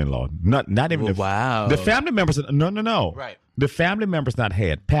sister-in-law. Not even the, Wow. the family members. No. Right. The family member's not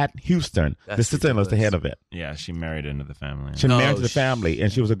head. Pat Houston, the That's sister-in-law, is the head of it. Yeah, she married into the family. She No, married to the family,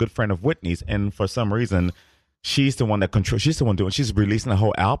 and she was a good friend of Whitney's. And for some reason, she's the one that controls. She's the one doing. She's releasing a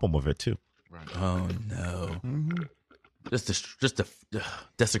whole album of it too. Oh no. Just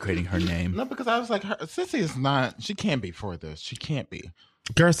desecrating her name. No, because I was like, Sissy is not. She can't be for this. She can't be.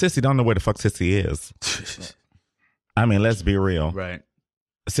 Girl, Sissy don't know where the fuck Sissy is. I mean, let's be real. Right.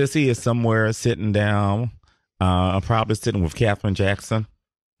 Sissy is somewhere sitting down, probably sitting with Katherine Jackson.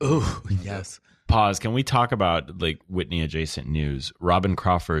 Oh yes. Pause. Can we talk about like Whitney adjacent news? Robin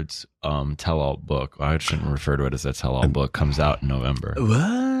Crawford's tell-all book. I shouldn't refer to it as a tell-all book. Comes out in November.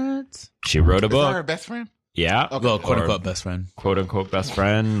 What? She wrote a Is that her book. best friend? Yeah. Well, quote Or unquote best friend. quote unquote best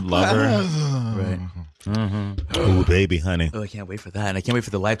friend, lover. Right. Oh, baby, honey. Oh, I can't wait for that, and I can't wait for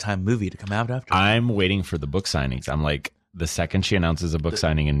the Lifetime movie to come out after. I'm waiting for the book signings. I'm like, the second she announces a book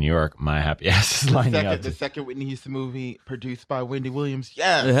signing in New York, my happy ass is lining up. The second Whitney Houston movie produced by Wendy Williams.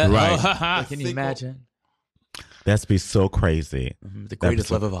 Yes. Right. Can you sequel. imagine? That's be so crazy. The greatest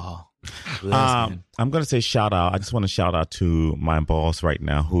love of all. Lesbian. I'm going to say shout out. I just want to shout out to my boss right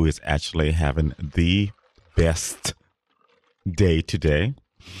now who is actually having the best day today.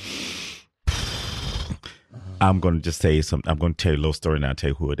 I'm going to just say something. I'm going to tell you a little story now and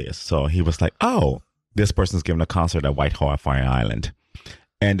tell you who it is. So he was like, oh, this person's giving a concert at Whitehall at Fire Island.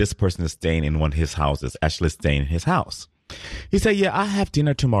 And this person is staying in one of his houses, actually staying in his house. He said, yeah, I have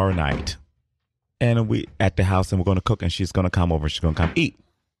dinner tomorrow night. And we at the house and we're going to cook and she's going to come over. She's going to come eat.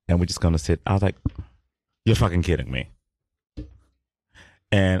 And we're just going to sit. I was like, you're fucking kidding me.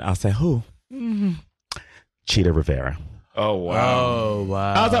 And I said, who? Cheetah Rivera. Oh wow. Oh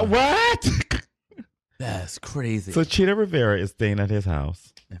wow. I was like, what? That's crazy. So Cheetah Rivera is staying at his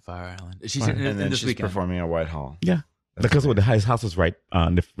house. in Fire Island. She's And in then this she's weekend. performing at Whitehall. Yeah. Because his house is right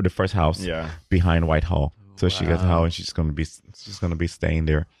the first house Yeah. behind Whitehall. So she gets home and she's gonna be staying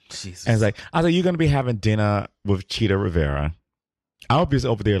there. Jesus. And it's like, I was like, you're gonna be having dinner with Cheetah Rivera. I'll be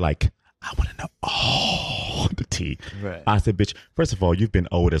over there like, I want to know all the tea. Right. I said, bitch, first of all, you've been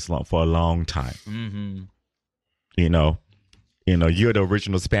old for a long time. Mm-hmm. You know, you're the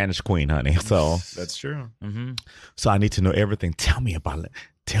original Spanish queen, honey. So That's true. Mm-hmm. I need to know everything. Tell me about it.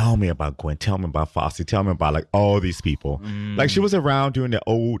 Tell me about Gwen. Tell me about Fosse. Tell me about like all these people. Like she was around during the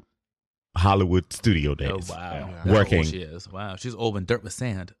old Hollywood studio days. Oh wow. Yeah. That's how Working. old she is. Wow. She's old when dirt was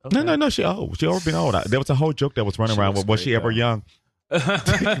sand. Okay. No. She old. She already been old. There was a whole joke that was running She around. looks Was great, she ever though. young?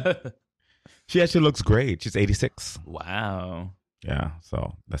 She actually looks great. She's 86. Wow. Yeah.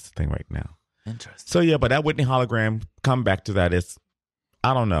 So that's the thing right now. Interesting. So yeah, but that Whitney hologram, come back to that is,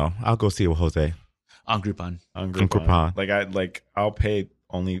 I don't know. I'll go see it with Jose. On Groupon. On Groupon. I'll pay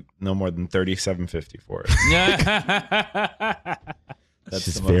only no more than $37.50 for it. That's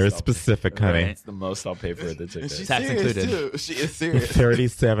She's the most very I'll pay. specific, honey. Right. That's the most I'll pay for the And ticket. she's Tax serious included. too. She is serious.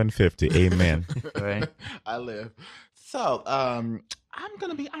 $37.50. Amen. Right. I live. So, I'm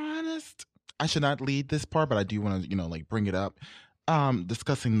gonna be honest. I should not lead this part, but I do want to, bring it up.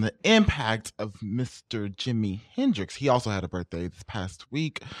 Discussing the impact of Mr. Jimi Hendrix. He also had a birthday this past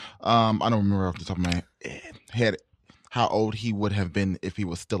week. I don't remember off the top of my head how old he would have been if he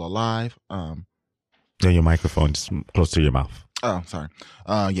was still alive. Then your microphone just close to your mouth. Oh, sorry.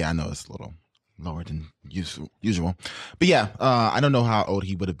 Yeah, I know it's a little lower than usual. But yeah, I don't know how old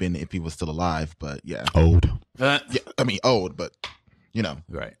he would have been if he was still alive, but yeah. Old. Yeah, I mean, old, but,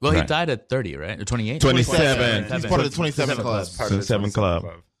 Right. Well, he Right. died at 30, right? Or 28? 27. He's part of the 27 Club. Part of the 27 Club.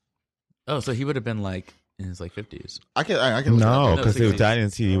 Oh, so he would have been like in his like 50s. I can look it No, up. because he was died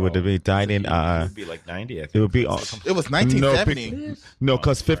in. He would have been died in. It would be like 90. I think. It would be. It was 1970. No,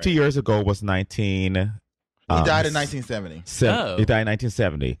 because 50 years ago was 19. He died in 1970. He died in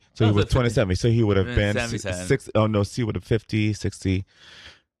 1970. So he was 27. So he would have been 77. he would have 50, 60,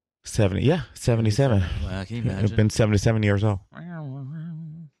 70. Yeah, 77. Wow, can you He would have imagine? been 77 years old.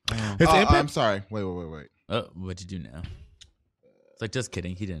 His impact- I'm sorry. Wait. Oh, what'd you do now? It's like, just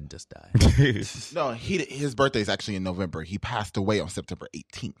kidding. He didn't just die. No, his birthday is actually in November. He passed away on September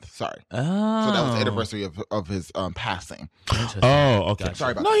 18th. Sorry. Oh. So that was the anniversary of his passing. Oh, okay.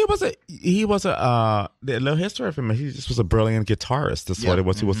 Sorry about no, he was a the little history of him. He just was a brilliant guitarist. That's what it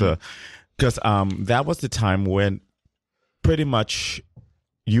was. He was because that was the time when pretty much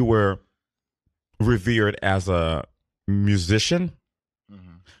you were revered as a musician.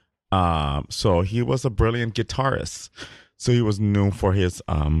 So he was a brilliant guitarist. So he was known for his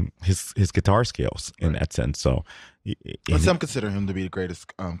guitar skills in that sense. So, some consider him to be the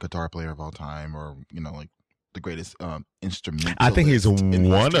greatest guitar player of all time, or like the greatest instrumentalist. I think he's in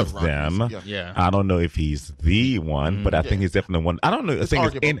one history of rock them. music. Yeah. I don't know if he's the one, but I think he's definitely one. I don't know. I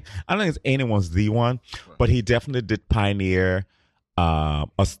don't think it's anyone's the one, but he definitely did pioneer a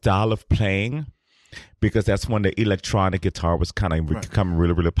style of playing, because that's when the electronic guitar was kind of becoming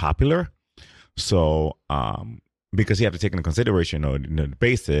really, really popular. So, because you have to take into consideration, the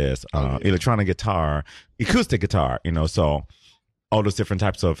bassist, electronic guitar, acoustic guitar, so all those different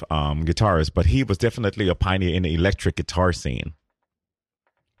types of guitarists. But he was definitely a pioneer in the electric guitar scene,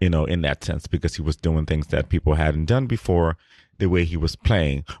 in that sense, because he was doing things that people hadn't done before, the way he was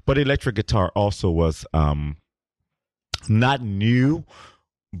playing. But electric guitar also was not new,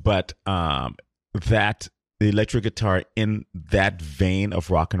 but that the electric guitar in that vein of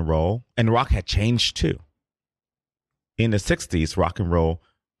rock and roll, and rock had changed too. In the 60s, rock and roll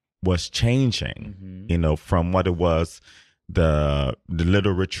was changing, from what it was, the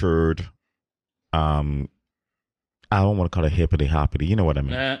Little Richard, I don't want to call it hippity hoppity. You know what I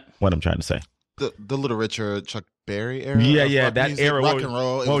mean? What I'm trying to say. The Little Richard, Chuck Berry era. Yeah, rock that music, era. rock and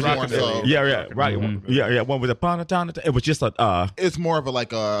roll. It was more so. Yeah, right. Yeah. One with a down. It was just It's more of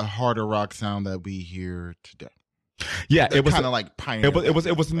a harder rock sound that we hear today. Yeah, it was kind of like pioneer. It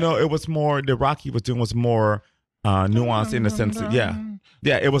was more. The rock he was doing was more nuanced in the sense that,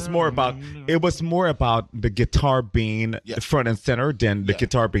 it was more about the guitar being front and center than the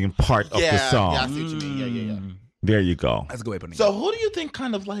guitar being part of the song. Yeah, I see what you mean. Yeah. There you go. That's a good way of putting it. So who do you think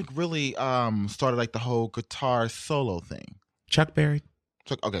kind of really started the whole guitar solo thing? Chuck Berry.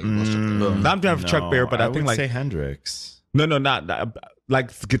 Okay, let's Chuck Berry. I'm driving Chuck Berry, but I think would say Hendrix. No, not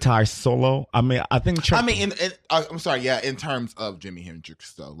like guitar solo. I mean, I think Chuck. I mean, I'm sorry. Yeah, in terms of Jimi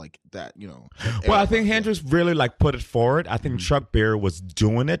Hendrix, though, like that, Well, I think Hendrix really put it forward. I think Chuck Berry was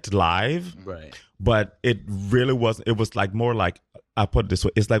doing it live, right? But it really wasn't. It was more like, I put it this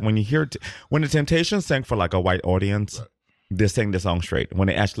way. It's like when you hear when the Temptations sang for a white audience, they sang the song straight. When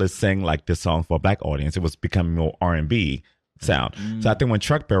they actually sang this song for a black audience, it was becoming more R&B sound. So I think when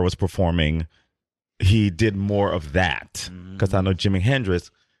Chuck Berry was performing, he did more of that, because I know Jimi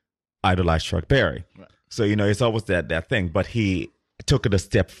Hendrix idolized Chuck Berry. Right. So, it's always that thing. But he took it a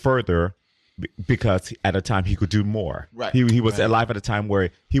step further because at a time he could do more. Right. He was alive at a time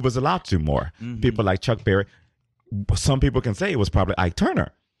where he was allowed to do more. People like Chuck Berry, some people can say it was probably Ike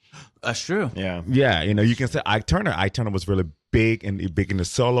Turner. That's true. Yeah. Yeah, you can say Ike Turner. Ike Turner was really big in the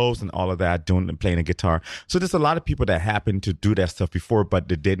solos and all of that, doing and playing the guitar. So there's a lot of people that happened to do that stuff before, but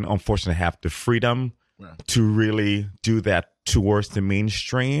they didn't unfortunately have the freedom to really do that towards the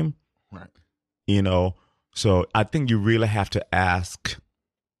mainstream. Right. So I think you really have to ask.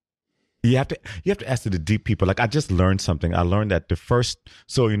 You have to ask the deep people. I just learned something. I learned that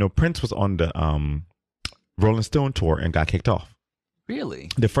Prince was on the Rolling Stone tour and got kicked off. Really?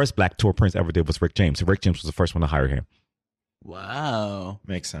 The first black tour Prince ever did was Rick James. Rick James was the first one to hire him. Wow.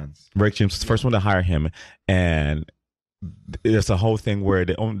 Makes sense. Rick James was the first one to hire him. And there's a whole thing where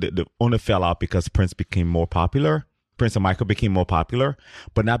the owner fell out because Prince became more popular. Prince and Michael became more popular,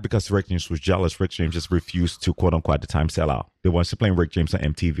 but not because Rick James was jealous. Rick James just refused to, quote unquote, at the time sell out. They weren't playing Rick James on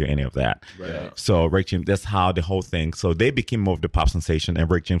MTV or any of that. Right. So Rick James, that's how the whole thing. So they became more of the pop sensation, and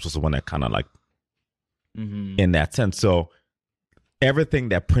Rick James was the one that kind of in that sense. So everything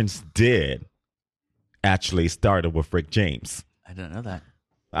that Prince did actually started with Rick James. I didn't know that.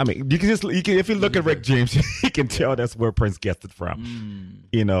 I mean, you can if you look at Rick James, you can tell that's where Prince gets it from.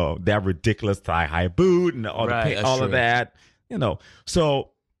 That ridiculous thigh-high boot and all of that.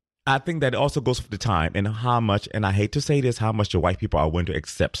 So I think that it also goes with the time and how much, and I hate to say this, how much the white people are willing to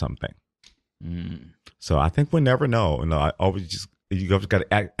accept something. So I think we never know. I always you got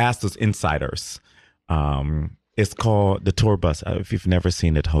to ask those insiders. It's called The Tour Bus. If you've never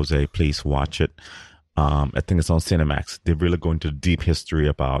seen it, Jose, please watch it. I think it's on Cinemax. They really go into deep history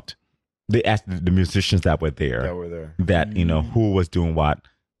about they asked the musicians that were there. That, you know, who was doing what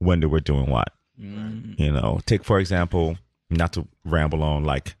when they were doing what. You know, take for example, not to ramble on,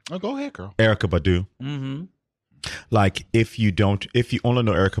 like, oh, go ahead, girl. Erykah Badu. Like, if you only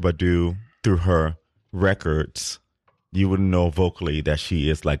know Erykah Badu through her records, you wouldn't know vocally that she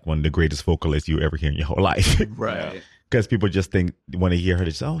is like one of the greatest vocalists you ever hear in your whole life. Right. Because people just think when they hear her,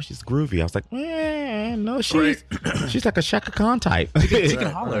 they say, "Oh, she's groovy." I was like, no, she's like a Shaka Khan type. She can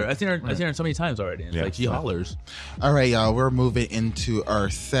holler. I've seen her so many times already. It's like she hollers. All right, y'all. We're moving into our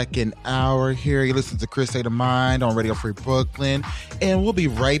second hour here. You listen to Chris State of Mind on Radio Free Brooklyn, and we'll be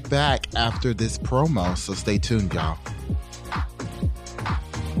right back after this promo. So stay tuned, y'all.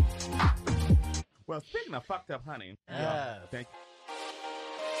 Well, speaking of fucked up, honey. Thank you.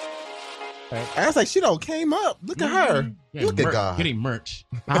 I was like, she don't came up. Look at her. Yeah, Look at God. Getting merch.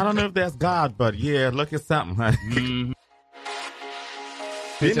 I don't know if that's God, but yeah, look at something, honey.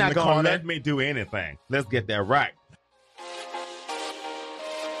 They're not gonna let me do anything. Let's get that right.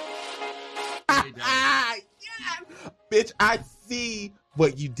 Bitch, I see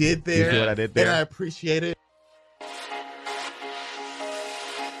what you did there. You see what I did there? And I appreciate it.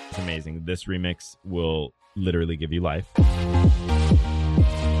 It's amazing. This remix will literally give you life.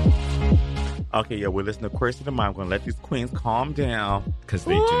 Okay, yeah, we're listening to Chris State of Mind. I'm gonna let these queens calm down. Because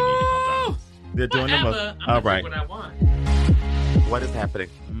they do need to calm down. They're doing the most. All right. What I want. What is happening?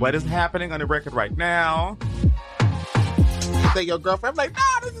 What is happening on the record right now? Say your girlfriend. I'm like,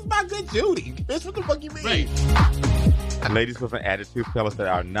 nah, this is my good Judy. Bitch, what the fuck you mean? Right. Ladies with an attitude, fellas that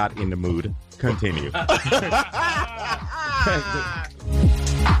are not in the mood. Continue.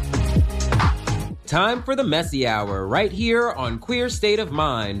 Time for the Messy Hour right here on Queer State of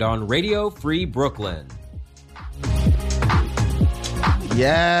Mind on Radio Free Brooklyn.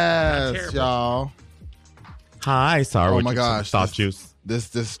 Yes, y'all. Hi, sorry. Oh with my you, gosh, some salt juice.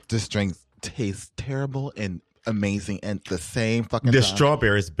 This drink tastes terrible and amazing at the same fucking The time.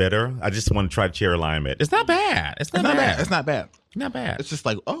 strawberry is better. I just want to try cherry lime it. It's not bad. It's not bad. It's not bad. Not bad. It's just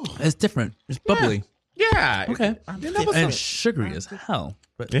like, oh, It's different. It's bubbly. Yeah. Okay. It- And sugary as hell.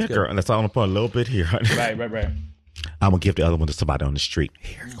 But Yeah, it's good. girl. And that's all I'm gonna put a little bit here. Right. I'm gonna give the other one to somebody on the street.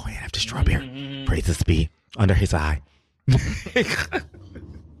 Here, go ahead, have the strawberry. Praises be under his eye.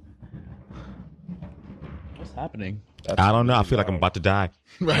 What's happening? I don't know. I feel like I'm about to die.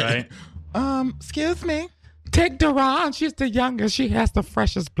 right. Excuse me. Take Duran. She's the youngest. She has the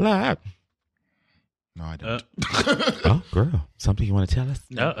freshest blood. No, I don't. Oh, girl. Something you want to tell us?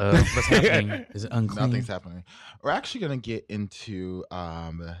 What's happening? Is it unclean? Nothing's happening. We're actually gonna get into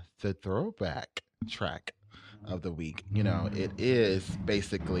the throwback track of the week. You know, it is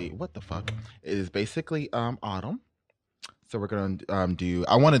basically what the fuck? It is basically autumn. So we're gonna do.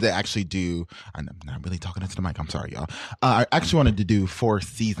 I wanted to actually do. I'm not really talking into the mic. I'm sorry, y'all. I actually wanted to do 4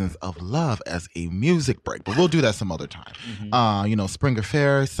 Seasons of Love as a music break, but we'll do that some other time. You know, Spring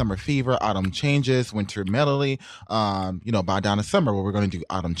Affair, Summer Fever, Autumn Changes, Winter Medley. You know, by down to summer, where we're gonna do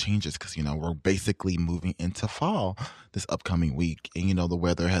Autumn Changes because you know we're basically moving into fall this upcoming week, and you know the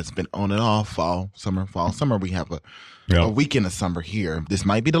weather has been on and off. Fall, summer. We have a weekend of summer here. This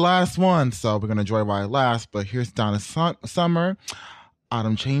might be the last one, so we're gonna enjoy while it lasts. But here's Donna Summer,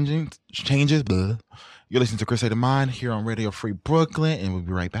 Autumn Changes. Blah. You're listening to Chris State of Mind here on Radio Free Brooklyn, and we'll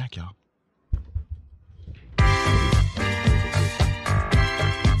be right back, y'all.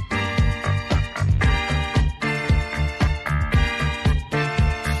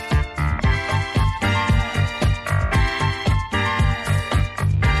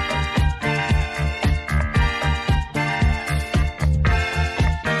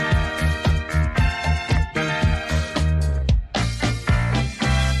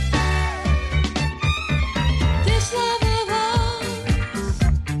 This love of ours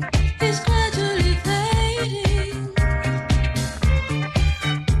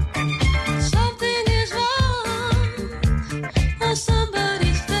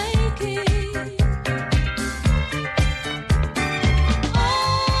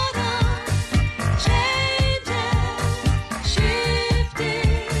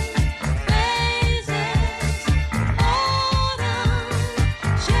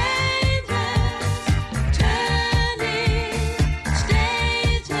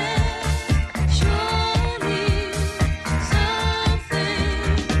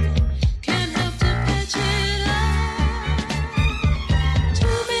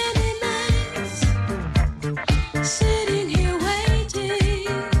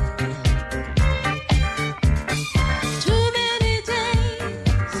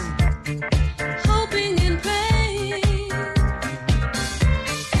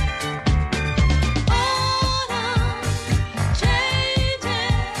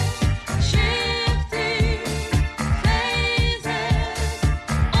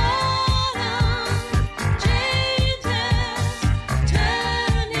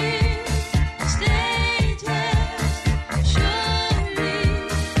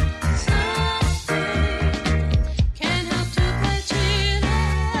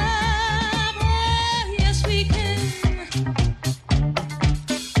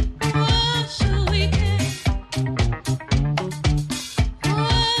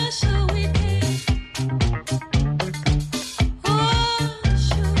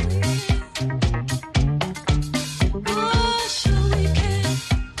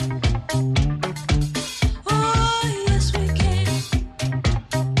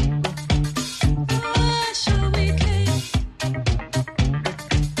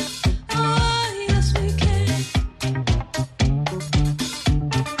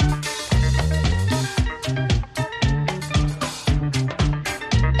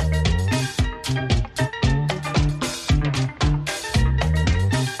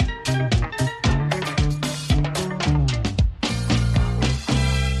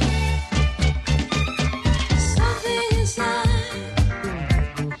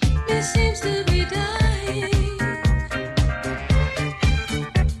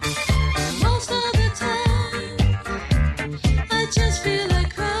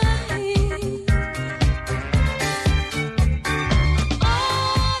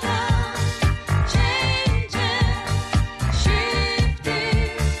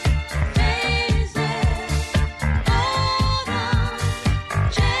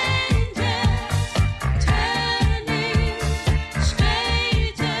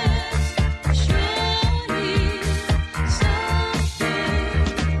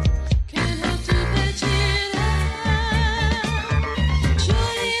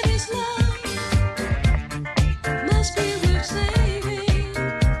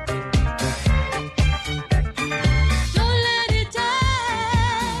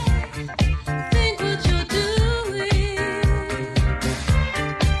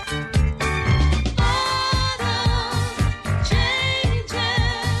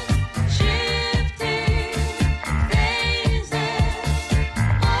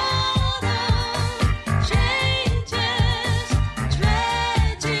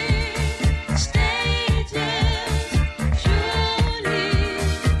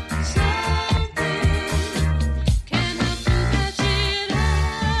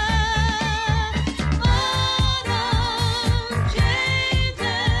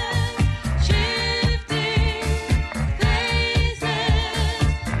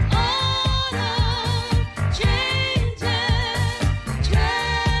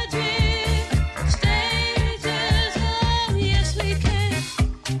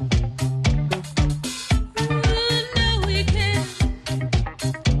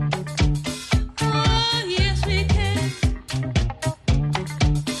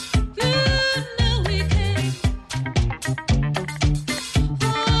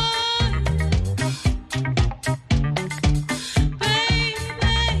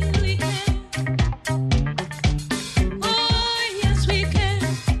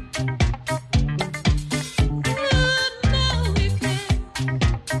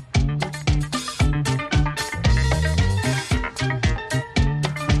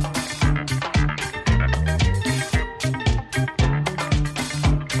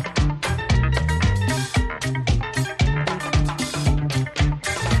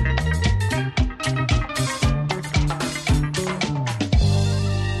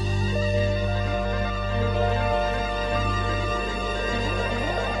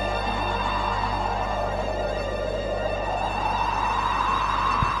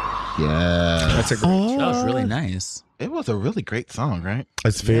Yeah. That's a great That was really nice. It was a really great song, right?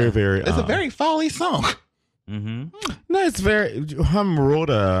 It's very. It's a very fall-y song. Mm-hmm. No, it's very.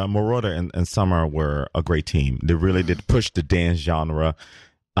 Moroder and Summer were a great team. They really did push the dance genre,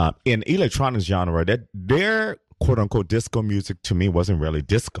 in electronic genre. That their quote unquote disco music to me wasn't really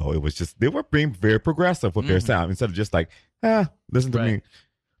disco. It was just they were being very progressive with their sound instead of just like, listen to me,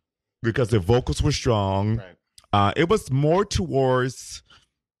 because their vocals were strong. Right. It was more towards,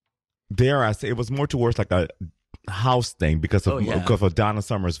 dare I say, it was more towards like a house thing because of Donna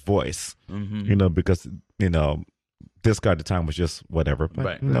Summer's voice. You know, because disco at the time was just whatever.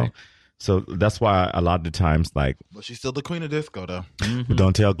 But, so that's why a lot of the times, like, But she's still the queen of disco, though.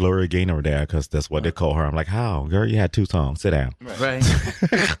 don't tell Gloria Gaynor there because that's what they call her. I'm like, how? Girl, you had 2 songs. Sit down. Right.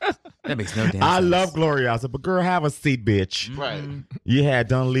 That makes no damn I sense. love Gloria. I said, but girl, have a seat, bitch. Right. You had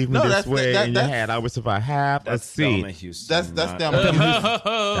Don't Leave Me No, This that's- Way, that- and you that's- had I Would Survive. Have a That's seat. Thelma Houston. That's not- them.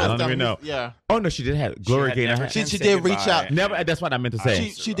 I don't even know. Yeah. Oh, no, she did have Gloria had Gaynor. Never had- Can She Say did reach Goodbye. out. Never. That's what I meant to say.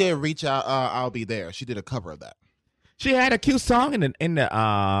 She did reach out. I'll be there. She did a cover of that. She had a cute song in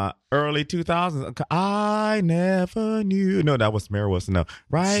the early 2000s. I never knew. No, that was Mary Wilson. No,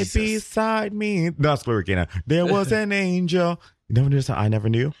 right beside me. No, that's Gloria Gaynor. There was an angel. You never knew this song? I never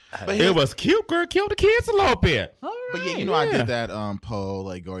knew. But It was cute, girl. Killed the kids a little bit. But yeah, I did that poll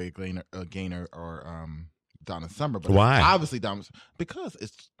like Gloria Gaynor or Donna Summer. But Why? Obviously Donna, because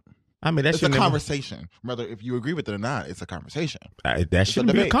it's I mean, that a shouldn't conversation. Whether if you agree with it or not, it's a conversation. that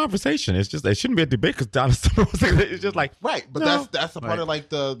shouldn't be a debate. conversation. It's just it shouldn't be a debate because Donna Summer was like, it's just like Right, but No. that's a part of like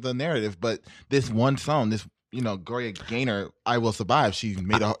the narrative. But this one song, this Gloria Gaynor, I Will Survive. She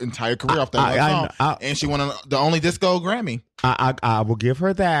made an entire career off that one song, and she won the only disco Grammy. I will give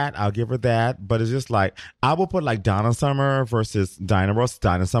her that. I'll give her that. But it's just like I will put like Donna Summer versus Dinah Ross,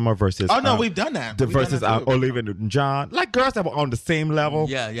 Donna Summer versus Oh no, we've done that. We've done versus that too. Olivia Newton-John, like girls that were on the same level.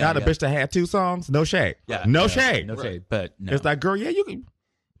 Yeah, Not a bitch that had 2 songs. No shade. No shade. No shade, but no. It's like, girl, you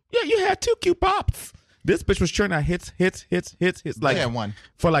had 2 cute pops. This bitch was churning out hits. Like She had one.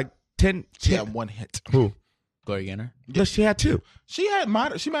 for like 10. She had one hit. Who? Gloria Gaynor. No, she had 2. She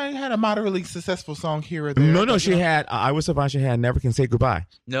might have had a moderately successful song here or there. No, but, she had. I Would Survive. She had Never Can Say Goodbye.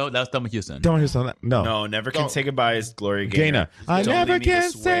 No, that was Thelma Houston. Don't hear something. No. No, Never Can Say Goodbye is Gloria Gaynor. Gaynor. I Don't never Leave Me can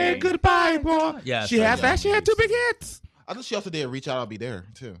This say Way. goodbye, boy. Yeah, she so had yeah. that. She had 2 big hits. I thought she also did Reach Out, I'll Be There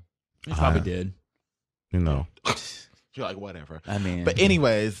too. She probably did. You know. You're like, whatever. I mean, But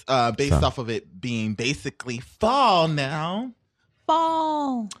anyways, based off of it being basically fall now,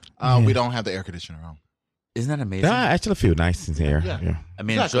 we don't have the air conditioner on. isn't that amazing? Yeah, I actually feel nice in here. Yeah. I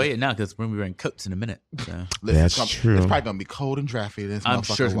mean, Exactly. enjoy it now because we're going to be wearing coats in a minute. So. Listen, That's true. It's probably gonna be cold and drafty. This I'm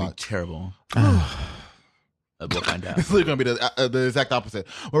sure it's motherfucker going to be watch. terrible. We'll find out. It's literally gonna be the exact opposite.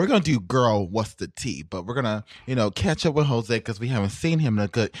 Well, we're gonna do "Girl, What's the Tea?" But we're gonna, catch up with Jose because we haven't seen him in a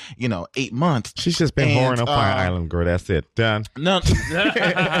good, 8 months. She's just been And, whoring up Fire Island, girl. That's it. Done. No,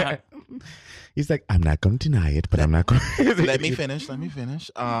 He's like, I'm not going to deny it, but I'm not going to. let me finish.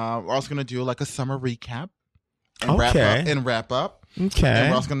 We're also gonna do like a summer recap and Okay. wrap up. Okay. And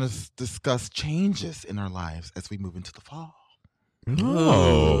we're also gonna discuss changes in our lives as we move into the fall.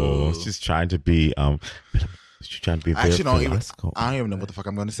 Oh, she's trying to be she's trying to be I very actually don't even. philosophical. I don't even know what the fuck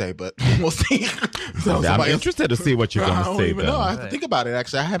I'm going to say, but we'll see. So I'm somebody else- interested to see what you're I going to don't say. even know. I Though. have to think about it.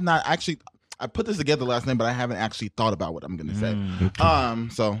 Actually, I have not actually. I put this together last night, but I haven't actually thought about what I'm going to say.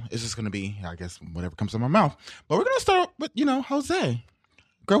 So it's just going to be, I guess, whatever comes in my mouth. But we're going to start with, Jose.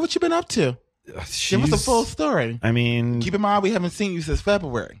 Girl, what you been up to? Give us a full story. I mean, Keep in mind, we haven't seen you since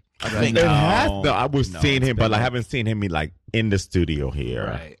February. I think. It has, No. though. I was No, seeing it's him, been but I like- haven't seen him like in the studio here.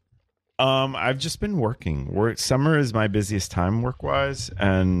 Right. I've just been working. Summer is my busiest time work-wise,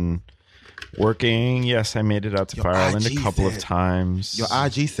 and working. Yes, I made it out to Your Fire Island a IG couple of said- times. Your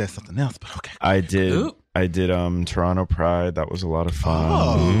IG says something else, but okay. I did. Ooh. I did. Toronto Pride. That was a lot of fun.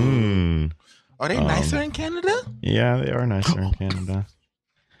 Oh. Mm. Are they nicer in Canada? Yeah, they are nicer in Canada.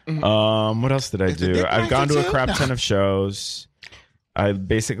 What else did I Is the do? dick I've gone to nicer a crap too? ton of shows. I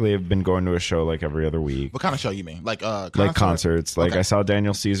basically have been going to a show like every other week. What kind of show you mean? Like Like concerts. Like Okay. I saw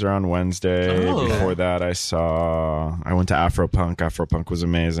Daniel Caesar on Wednesday. Oh. Before that, I went to Afropunk. Afropunk was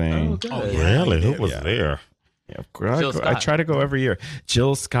amazing. Really? Who was Yeah. there? Yeah, of course. Jill I Scott. try to go every year.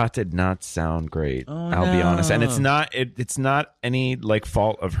 Jill Scott did not sound great. I'll be honest, and it's not any like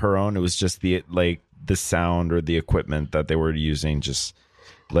fault of her own. It was just the sound or the equipment that they were using. Just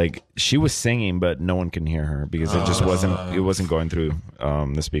like she was singing, but no one can hear her because it just wasn't. It wasn't going through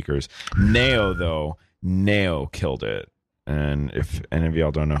the speakers. Neo killed it. And if any of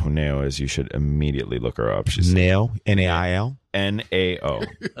y'all don't know who Neo is, you should immediately look her up. She's Nail. Nail. Nao.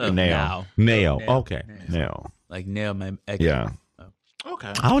 Oh, Neo. Nail. Okay. Neo. Like nail my egg. Yeah.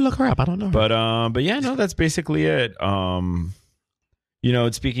 Okay. I'll look her up. I don't know. But yeah, no, that's basically it.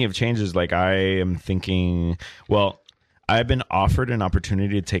 Speaking of changes, like I am thinking, well, I've been offered an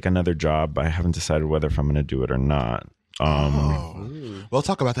opportunity to take another job, but I haven't decided whether if I'm going to do it or not. We'll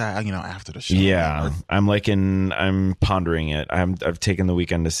talk about that, after the show. Yeah, I'm pondering it. I've taken the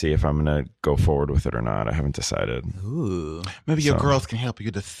weekend to see if I'm going to go forward with it or not. I haven't decided. Ooh. Maybe your girls can help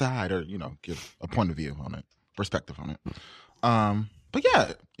you decide, or give a point of view on it, perspective on it. But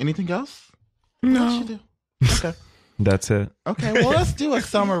yeah, anything else? No. What else you do? Okay. That's it. Okay. Well, let's do a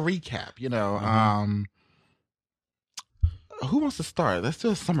summer recap. Who wants to start? Let's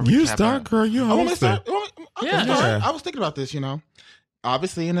do a summer recap. You start, girl. You I want to host start. it. Yeah. I was thinking about this.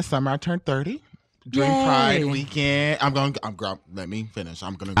 Obviously in the summer I turned 30 during Pride weekend. Let me finish. I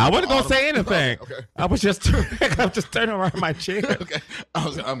wasn't gonna say anything. Okay. I'm just turning around my chair. Okay.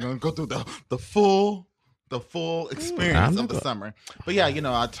 I'm gonna go through the full experience of the summer. But yeah,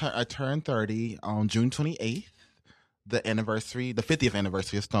 I turned 30 on June 28th, the 50th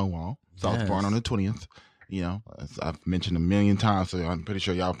anniversary of Stonewall. So I was born on the 20th. As I've mentioned a million times, so I'm pretty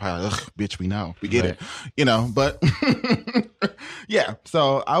sure y'all probably, bitch, we know. We get it. But yeah.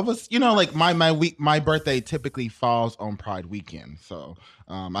 So I was, like my birthday typically falls on Pride weekend. So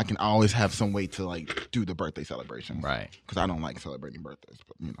I can always have some way to do the birthday celebration. Right. Because I don't like celebrating birthdays,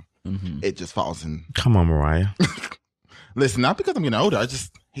 but it just falls in. Come on, Mariah. Listen, not because I'm getting older. I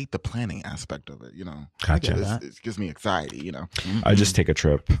just hate the planning aspect of it. Gotcha. It gives me anxiety. I just take a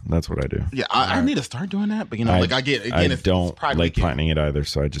trip. That's what I do. Yeah, I need to start doing that. But I get again. I don't Pride like weekend. planning it either,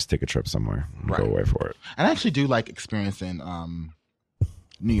 so I just take a trip somewhere and go away for it. And I actually do like experiencing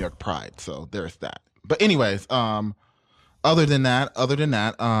New York Pride. So there's that. But anyways, other than that,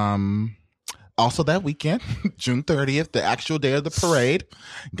 also that weekend, June 30th, the actual day of the parade,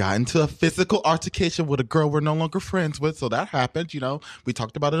 got into a physical altercation with a girl we're no longer friends with. So that happened. We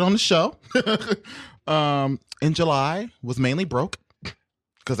talked about it on the show. In July was mainly broke,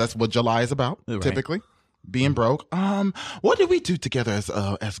 because that's what July is about, typically, being broke. What did we do together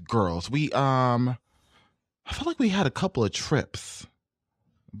as girls? We I feel like we had a couple of trips.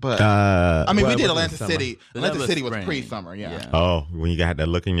 But we did Atlantic City. Atlantic City was pre-summer, yeah. Oh, when you got that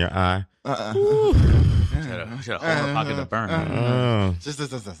look in your eye. Should have hold her pocket to burn.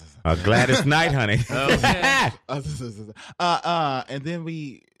 Gladys Knight, honey. And then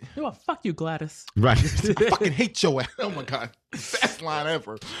we. Fuck you, Gladys. Right. I fucking hate your ass. Oh my god, best line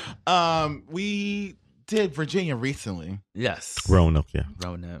ever. We did Virginia recently. Yes. Roanoke, yeah.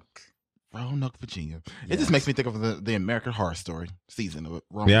 Roanoke, Virginia. It just makes me think of the American Horror Story season of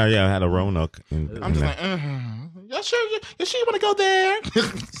Roanoke. Yeah, I had a Roanoke. I'm just like, y'all sure you want to go there?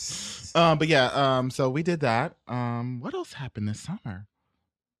 But yeah, so we did that. What else happened this summer?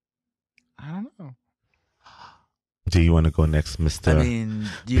 I don't know. Do you want to go next, Mr.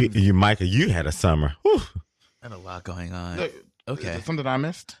 You Micah, you had a summer. Whew. I had a lot going on. Okay. Is it something I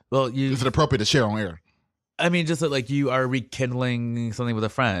missed? Well, is it appropriate to share on air? Just that you are rekindling something with a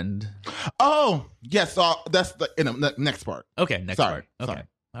friend. Oh, yes. That's the next part. Okay, next part. Okay. Sorry.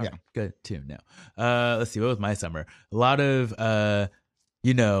 All right, good too. Now, let's see. What was my summer? A lot of,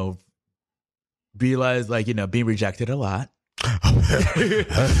 realize being rejected a lot.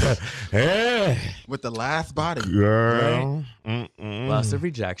 With the last body, girl. Right? Lots of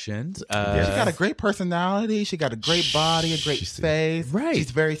rejections. She got a great personality. She got a great body, a great face. Right.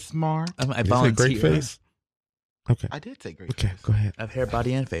 She's very smart. I volunteer. Great face. Okay. I did say great. Okay, face. go ahead. I have hair,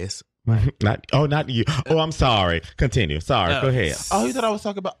 body, and face. Not you. Oh, I'm sorry. Continue. Sorry. Go ahead. Oh, you thought I was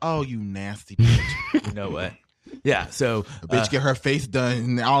talking about? Oh, you nasty bitch. You know what? Yeah. So the bitch get her face done,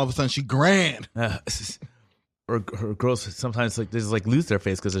 and all of a sudden she grand. Or girls sometimes they just lose their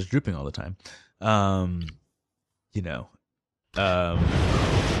face because it's drooping all the time. But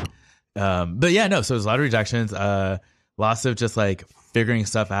yeah, no. So there's a lot of rejections. Lots of just figuring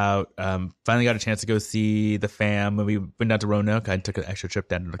stuff out. Finally got a chance to go see the fam when we went down to Roanoke. I took an extra trip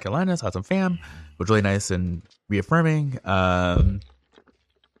down to North Carolina, saw some fam. It was really nice and reaffirming. And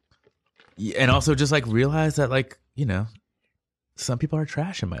also just realize that some people are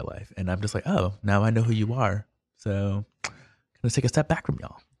trash in my life, and I'm just oh, now I know who you are. So I'm gonna take a step back from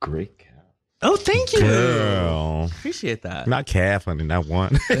y'all. Great calf. Oh, thank you. Girl. Appreciate that. Not calf, honey, not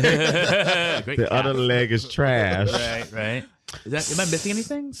one. The other leg is trash. Right. Am I missing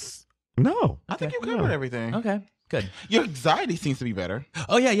anything? No. I think you covered everything. Okay, good. Your anxiety seems to be better.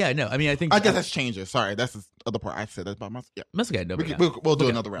 Oh, yeah. No, I guess that's changes. Sorry, that's the other part. I said that about myself. Yeah. That's okay. No, we'll do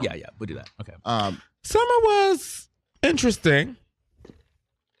another round. Yeah, we'll do that. Okay. Summer was interesting.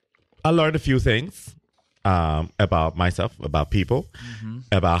 I learned a few things about myself, about people,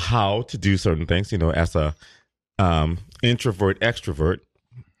 about how to do certain things. As a introvert, extrovert,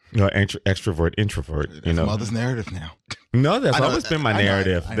 No, extrovert, introvert. That's mother's narrative now. No, that's I know, always been my I know,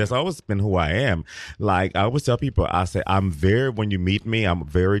 narrative. I know. That's always been who I am. Like I always tell people, I say when you meet me, I'm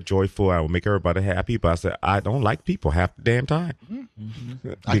very joyful. I will make everybody happy. But I say I don't like people half the damn time.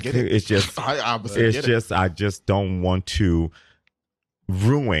 I get it. It's just, I just don't want to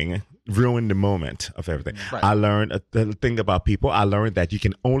ruin the moment of everything. Right. I learned the thing about people. I learned that you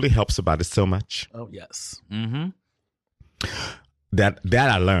can only help somebody so much. Oh yes. Mm-hmm. That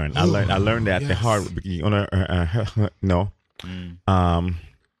I learned. I learned that the hard. No.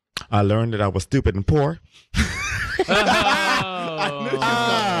 I learned that I was stupid and poor.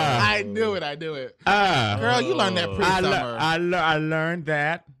 I knew it. Girl, you learned that pre-summer. I learned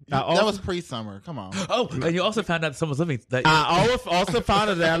that. That was pre-summer. Come on. Oh, and you also found out someone's living. I also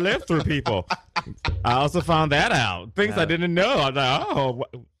found out that I lived through people. I also found that out. Things I didn't know. I was like, oh,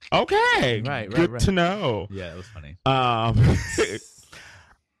 okay. Right. Good to know. Yeah, it was funny.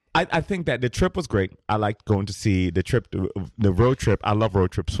 I think that the trip was great. I liked going to see the road trip. I love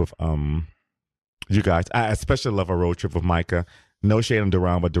road trips with you guys. I especially love a road trip with Micah. No shade on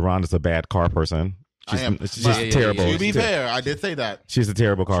Duran, but Duran is a bad car person. She's terrible. To be fair, I did say that. She's a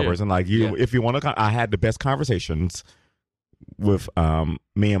terrible car person. Like if you want to, I had the best conversations with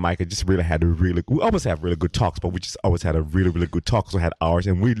me and Micah. Just really had we always have really good talks, but we just always had a really, really good talk. So we had hours,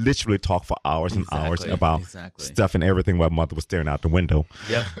 and we literally talked for hours and hours about stuff and everything while Mother was staring out the window.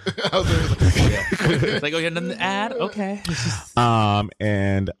 Yep. It's like, oh, you had an ad? Okay.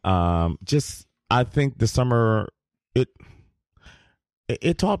 Just I think the summer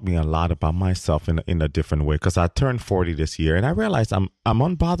it taught me a lot about myself in a different way, because I turned 40 this year, and I realized I'm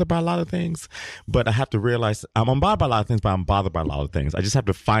unbothered by a lot of things, but I have to realize I'm unbothered by a lot of things, but I'm bothered by a lot of things. I just have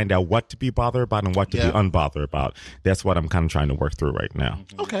to find out what to be bothered about and what to be unbothered about. That's what I'm kind of trying to work through right now.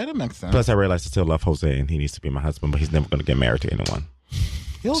 Okay, that makes sense. Plus, I realize I still love Jose, and he needs to be my husband, but he's never going to get married to anyone.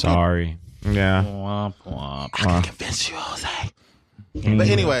 Sorry. Yeah. I can convince you, Jose. But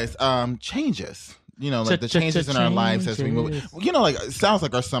anyways, changes. The changes in our lives as we move. It sounds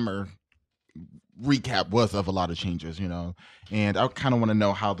like our summer recap was of a lot of changes, and I kind of want to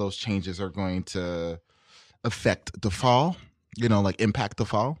know how those changes are going to affect the fall, impact the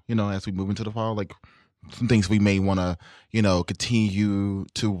fall, as we move into the fall, like some things we may want to, continue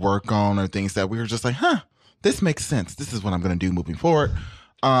to work on, or things that we were just like, this makes sense. This is what I'm going to do moving forward.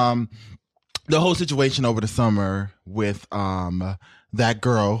 The whole situation over the summer with, that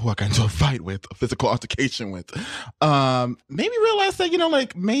girl who I got into a fight with, a physical altercation with, made me realize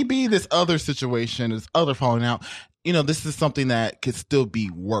that, maybe this other situation, this other falling out, this is something that could still be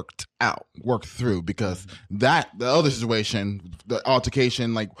worked through, because the other situation, the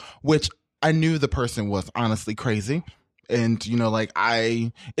altercation, which I knew the person was honestly crazy. And,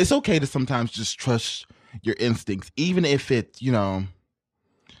 it's okay to sometimes just trust your instincts, even if it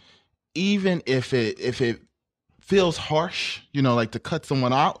feels harsh, to cut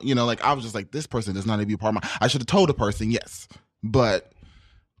someone out, I was just like, this person does not need to be a part of I should have told the person, yes, but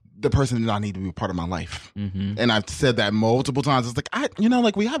the person did not need to be a part of my life. Mm-hmm. And I've said that multiple times. It's like,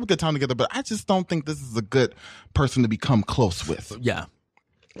 we have a good time together, but I just don't think this is a good person to become close with. Yeah.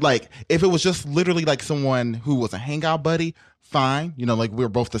 Like, if it was just literally like someone who was a hangout buddy, fine. We're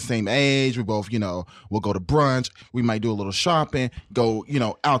both the same age. We both, we'll go to brunch. We might do a little shopping, go,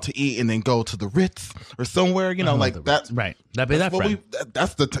 out to eat, and then go to the Ritz or somewhere, that. Right. That'd be that friend.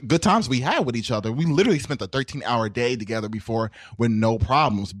 That's the good times we had with each other. We literally spent a 13-hour day together before with no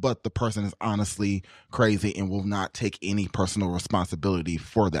problems, but the person is honestly crazy and will not take any personal responsibility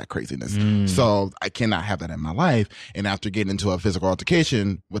for that craziness. So I cannot have that in my life. And after getting into a physical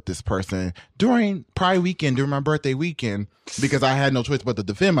altercation with this person during Pride weekend, during my birthday weekend, because I had no choice but to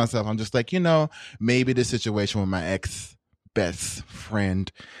defend myself, I'm just like, maybe the situation with my ex-best friend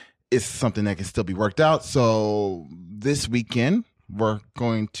is something that can still be worked out. So this weekend, we're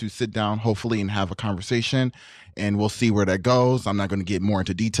going to sit down, hopefully, and have a conversation, and we'll see where that goes. I'm not going to get more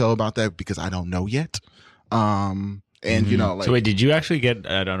into detail about that because I don't know yet. So wait, did you actually get,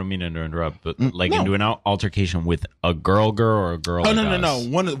 I don't mean to interrupt, but into an altercation with a girl or a girl? Oh, no.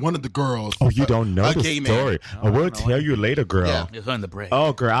 One of the girls. Oh, you don't know the story. I will tell you later, girl. Yeah. It's on the break.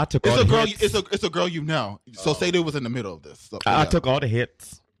 Oh, girl, I took all the hits. It's a girl So say they was in the middle of this. So, I took all the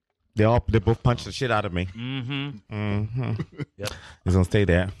hits. They both punched the shit out of me. Yep. It's gonna stay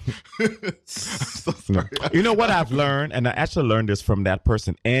there. So sorry. You know what I've learned, and I actually learned this from that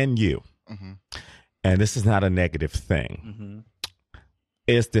person and you. Mm-hmm. And this is not a negative thing.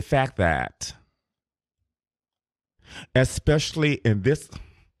 It's the fact that, especially in this,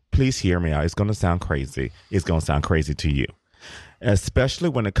 please hear me out. It's gonna sound crazy. It's gonna sound crazy to you, especially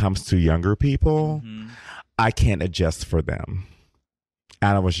when it comes to younger people. I can't adjust for them.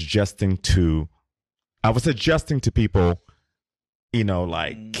 and I was adjusting to people, you know,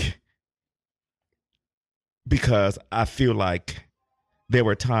 like, because I feel like there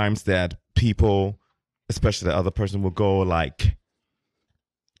were times that people, especially the other person, will go like,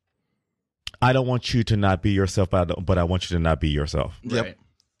 I don't want you to not be yourself, but I want you to not be yourself. Yep.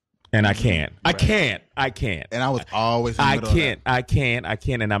 And I can't. I can't. And I was always in the middle of that. I can't,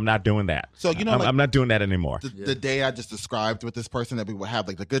 and I'm not doing that. So, you know, I'm not doing that anymore. The day I just described with this person that we will have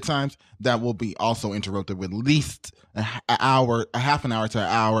like the good times, that will be also interrupted with at least a half an hour to an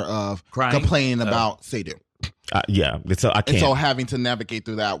hour of Crying? complaining about Sadu. Yeah, so I can't. And so having to navigate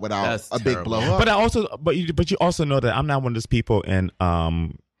through that without That's a big terrible. blow up. But I also, but you also know that I'm not one of those people, and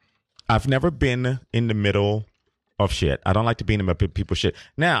I've never been in the middle of shit. I don't like to be in the middle of people's shit.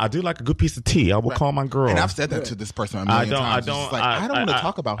 Now I do like a good piece of tea. I will call my girl. And I've said that to this person a million times. I don't want to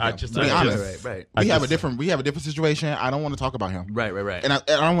talk about him. I just- to be I just- honest, Right. we have a different situation. I don't want to talk about him. Right. And I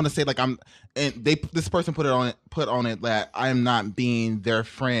don't want to say like I'm. And this person put on it that I am not being their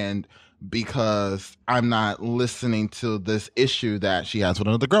friend because I'm not listening to this issue that she has with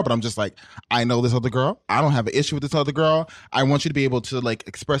another girl. But I'm just like, I know this other girl. I don't have an issue with this other girl. I want you to be able to like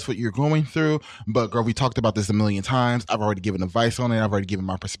express what you're going through. But girl, we talked about this a million times. I've already given advice on it. I've already given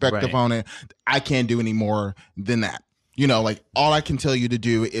my perspective on it. I can't do any more than that. You know, like all I can tell you to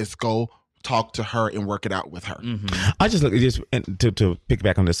do is go talk to her and work it out with her. I just look at this, and to pick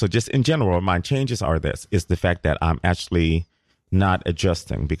back on this. So just in general, my changes are this: is the fact that I'm actually not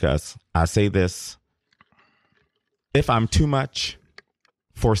adjusting, because I say this: if I'm too much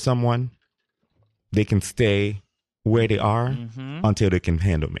for someone, they can stay where they are until they can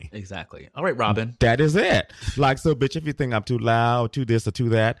handle me. Exactly. All right, Robin. That is it. Like, so bitch, if you think I'm too loud, too this or too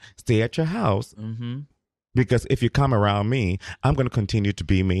that, stay at your house. Because if you come around me, I'm going to continue to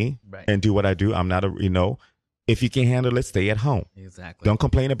be me and do what I do. I'm not if you can handle it, stay at home. Exactly. Don't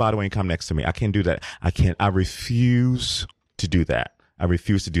complain about it when you come next to me. I can't do that. I refuse to do that. I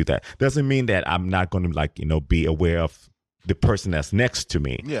refuse to do that. Doesn't mean that I'm not going to be aware of the person that's next to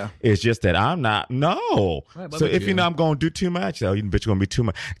me. Yeah. It's just that I'm not. No. Right, So if you know I'm going to do too much, you bitch, going to be too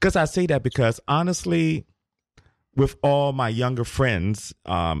much. Because I say that because honestly, with all my younger friends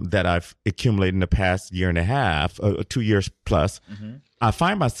that I've accumulated in the past year and a half, 2 years plus, I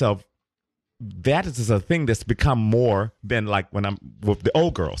find myself, that is a thing that's become more than like when I'm with the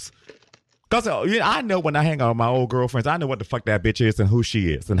old girls. Because I know when I hang out with my old girlfriends, I know what the fuck that bitch is and who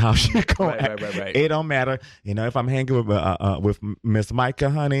she is and how she going. Right. It don't matter. If I'm hanging with Miss Micah,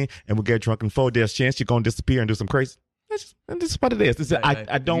 honey, and we get drunk and fold, there's a chance she's going to disappear and do some crazy. And this is what it is.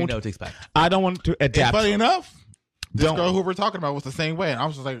 I don't. You know what to expect. I don't want to adapt. And funny enough, this girl who we're talking about was the same way. And I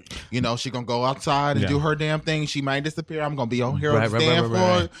was just like, she going to go outside and do her damn thing. She might disappear. I'm going to be on here on the stand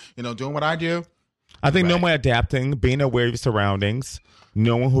floor, doing what I do. I think no more adapting, being aware of your surroundings,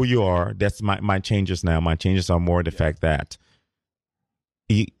 knowing who you are. That's my changes now. My changes are more the fact that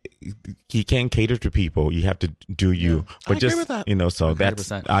you can't cater to people. You have to do you. But I agree with that. So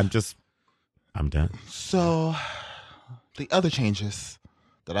 100%. that's, I'm done. So the other changes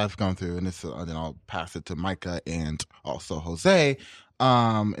that I've gone through, and this, then I'll pass it to Micah and also Jose,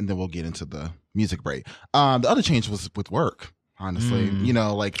 and then we'll get into the music break. The other change was with work. Honestly, a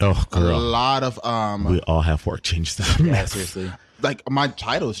lot of we all have work changes. Yeah, seriously. Like my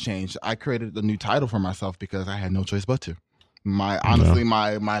titles changed. I created a new title for myself because I had no choice but to. My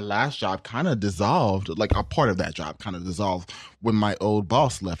last job kind of dissolved. Like a part of that job kind of dissolved when my old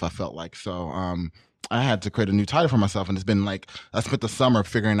boss left. I felt like so. I had to create a new title for myself, and it's been like I spent the summer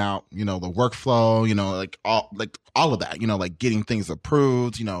figuring out, the workflow, all of that, like getting things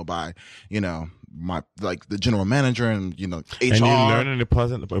approved, by, my the general manager and HR. And you learned an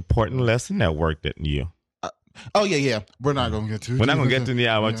important lesson at work, didn't you? Oh yeah. We're not going to get to. We're not going to get to.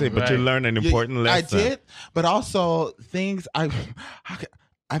 I would say, but you learned an important lesson. I did, but also things I've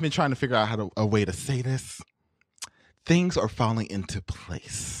been trying to figure out a way to say this. Things are falling into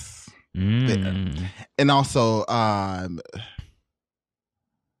place. And also, I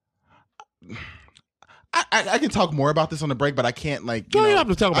can talk more about this on the break, but I can't you don't have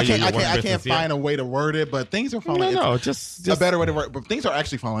to talk about I can't find a way to word it, but things are falling. Just a better way to word. But things are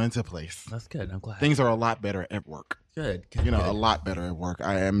actually falling into place. That's good. I'm glad. Things are a lot better at work. Good. A lot better at work.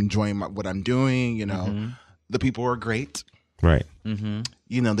 I am enjoying what I'm doing. The people are great. Right.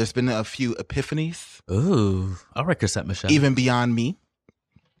 There's been a few epiphanies. Ooh, I'll wreck your set, Michelle. Even beyond me.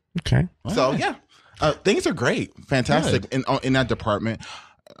 Okay. So yeah, things are great, fantastic in that department.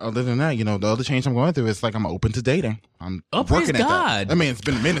 Other than that, the other change I'm going through is like I'm open to dating. I'm working at that. I mean, it's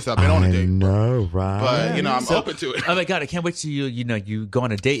been a minute since I've been on a date. No, right? But I'm open to it. Oh my god, I can't wait till you go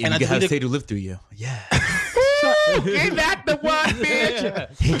on a date and you have Sadie live through you. Yeah. Ain't that the one,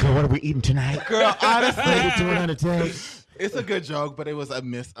 bitch? Hey, girl, what are we eating tonight? Girl, honestly, What are we doing on a date? it's a good joke, but it was a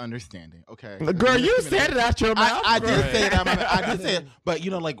misunderstanding. Okay, Girl, you said it out your mouth. I did say it. I did say it, but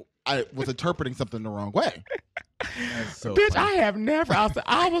like I was interpreting something the wrong way. So Bitch, funny. I have never.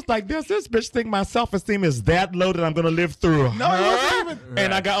 I was like, this bitch think my self-esteem is that low that I'm going to live through. No, it wasn't even.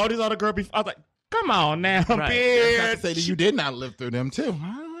 And I got all these other girls before. I was like, come on now, Right. I bitch. say that you did not live through them too.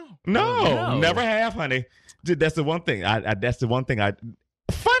 I don't know. No, never have, honey. Dude, that's the one thing. That's the one thing.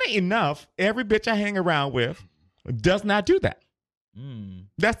 Funny enough, every bitch I hang around with does not do that.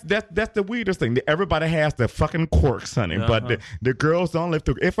 That's the weirdest thing. Everybody has their fucking quirks, honey. But the girls don't live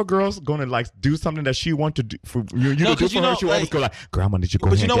through. If a girl's gonna like do something that she wants to do for you, to do for her, she always go like, "Girl, I'm gonna need you to go."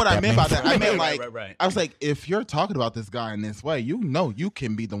 But ahead you know and what get I meant by man that? I meant for me." like, Right. I was like, if you're talking about this guy in this way, you know, you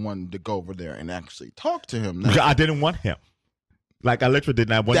can be the one to go over there and actually talk to him. Now, I didn't want him. Like I literally did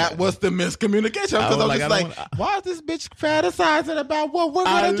not want. that was the miscommunication because I was just like, why is this bitch fantasizing about what we're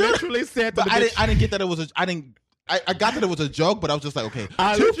I gonna do? literally said, to But the bitch, I didn't get that it was. I got that it was a joke, but I was just like, okay,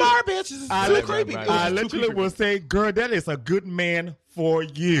 I too literally- far, bitch. This is too creepy. It was I too literally creepy. will say, "Girl, that is a good man for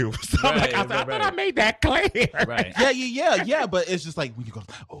you." So I'm like, I thought I made that clear. Right. Yeah. But it's just like when you go,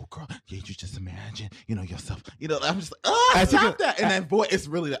 oh girl, yeah, you just imagine, yourself. I'm just like, oh, I stop think- that. And that voice, it's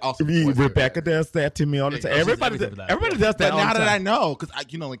really awesome. Rebecca does that to me all the time. she's Everybody everything for that. does that But all now the that I time. know, because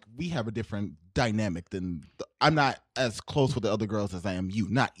like we have a different dynamic than I'm not as close with the other girls as I am you.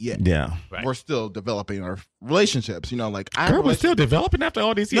 Not yet. Yeah. Right. We're still developing our relationships. Like I have Girl, we're relationships- still developing after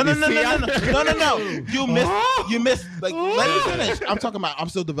all these No. years. No. You missed. Like, let me finish. I'm talking about. I'm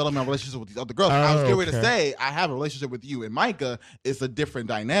still developing my relationship with these other girls. I was getting ready to okay. say I have a relationship with you and Micah. It's a different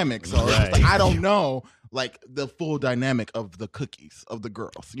dynamic. So it's Right. just like, I don't know like the full dynamic of the cookies of the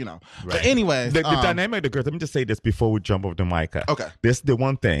girls. But anyways, The dynamic of the girls. Let me just say this before we jump over to Micah. Okay. This is the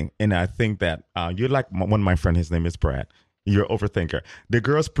one thing, and I think that you're like one of my friends. His name is Brad. You're an overthinker. The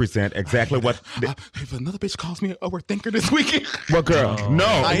girls present exactly what. If another bitch calls me an overthinker this weekend, Well, girl, no,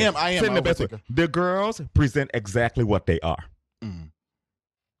 I am Say it in the best way. overthinker. The girls present exactly what they are. Mm.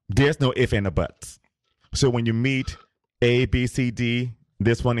 There's no if and a buts. So when you meet A, B, C, D,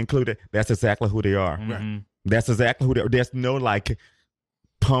 this one included, that's exactly who they are. Mhm. That's exactly who they are. There's no like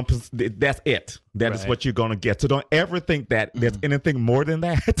pumps. That's it. That is Right. what you're gonna get. So don't ever think that there's anything more than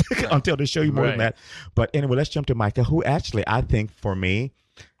that until they show you more than Right. that. But anyway, let's jump to Micah, who actually I think for me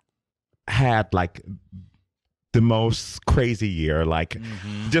had like the most crazy year. Like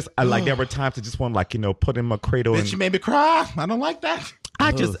just like there were times I just want to like put in my cradle bitch, and you made me cry. I don't like that.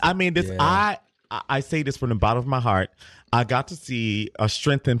 I mean this. Yeah. I say this from the bottom of my heart. I got to see a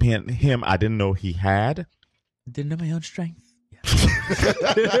strength in him I didn't know he had. Didn't know my own strength.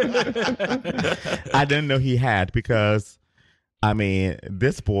 I didn't know he had because, I mean,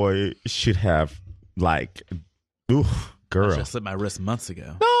 this boy should have like, ooh, girl. Just slit my wrist months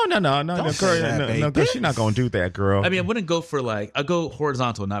ago. No, girl, say that, no, girl, she's not gonna do that, girl. I mean, I wouldn't go for I'll go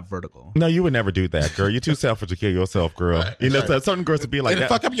horizontal, not vertical. no, you would never do that, girl. You're too selfish to kill yourself, girl. Certain girls would be like It'll that.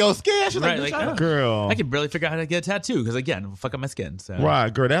 fuck up your skin. She's Right, like, like, bitch, Girl, I can barely figure out how to get a tattoo because again, it'll fuck up my skin. So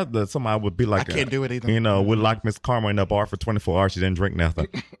right, girl. That somebody would be like, I can't do it either. Would lock Miss Karma in a bar for 24 hours. She didn't drink nothing.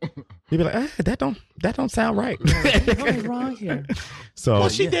 You'd be like, that don't sound right. What's wrong here? So well,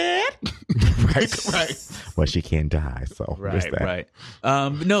 she dead. right. Well, she can't die. So there's that. Right.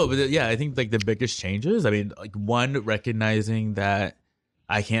 No, but yeah, I think like the biggest changes. I mean, like one, recognizing that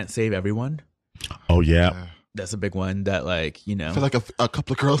I can't save everyone. Oh yeah. That's a big one. That like I feel like a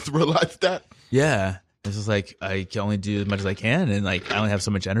couple of girls realized that. yeah, it's just like I can only do as much as I can, and like I only have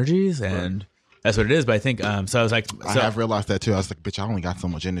so much energies, and that's what it is. But I think so. I was like, I have realized that too. I was like, bitch, I only got so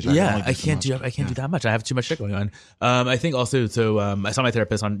much energy. Yeah, I can't do that much. I have too much shit going on. I think also I saw my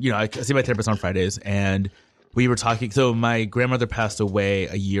therapist on I see my therapist on Fridays, and we were talking. So my grandmother passed away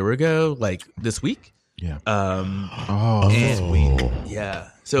a year ago, like this week. Yeah. This week. Yeah.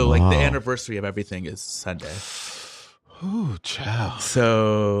 So like the anniversary of everything is Sunday. Ooh, child.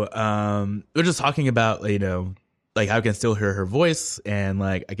 So we're just talking about like how I can still hear her voice, and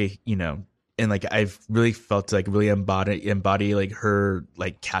like I get and like I've really felt to like really embody like her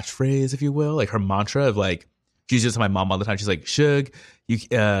like catchphrase, if you will, like her mantra of like she uses it to my mom all the time. She's like, "Shug, you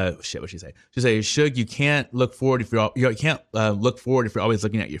what'd she say? She say, "Shug, you can't look forward if you can't look forward if you're always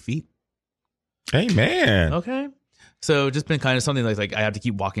looking at your feet." Amen. Okay. So just been kind of something like I have to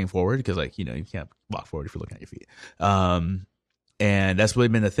keep walking forward because like you can't walk forward if you're looking at your feet. And that's really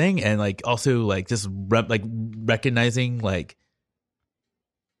been the thing, and like also like just recognizing like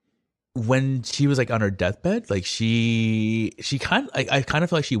when she was like on her deathbed, like she kind of I kind of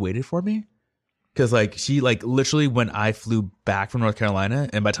feel like she waited for me because like she like literally when I flew back from North Carolina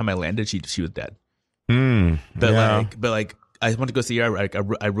and by the time I landed she was dead. But I went to go see her.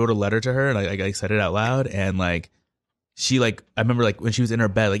 I wrote a letter to her and I said it out loud. And like, she like, I remember like when she was in her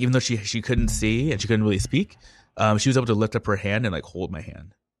bed, like even though she couldn't see and she couldn't really speak, she was able to lift up her hand and like hold my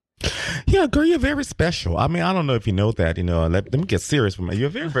hand. Yeah, girl, you're very special. I mean, I don't know if you know that. You know, let me get serious with me. You're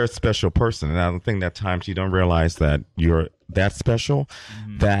a very, very special person, and I don't think that times you don't realize that you're that special.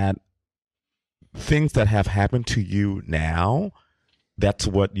 That things that have happened to you now, that's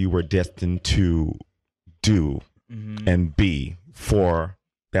what you were destined to do and be for.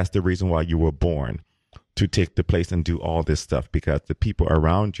 That's the reason why you were born, to take the place and do all this stuff, because the people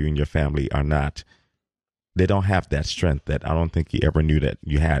around you and your family are not. They don't have that strength that I don't think you ever knew that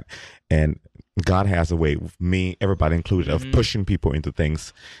you had. And God has a way, me, everybody included, of pushing people into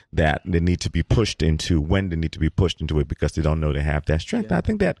things that they need to be pushed into when they need to be pushed into it, because they don't know they have that strength. Yeah. I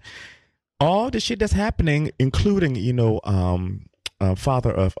think that all the shit that's happening, including, you know,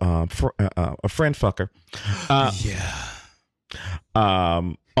 father of a friend fucker.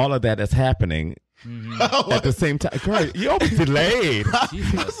 All of that is happening. At the same time, girl, you always delayed. I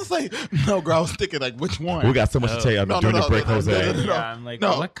was just like, no, girl, I was thinking like, which one? We got so much to tell you during the break, Jose. Yeah, I'm like,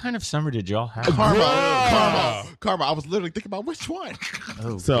 what kind of summer did y'all have? Karma. I was literally thinking about which one.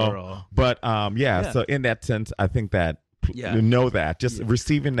 So in that sense, I think that you know that just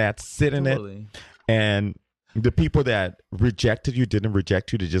receiving that, sitting it, and the people that rejected you didn't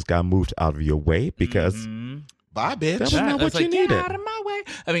reject you; they just got moved out of your way because. Bye, bitch. That was not what you needed. Get out of my way.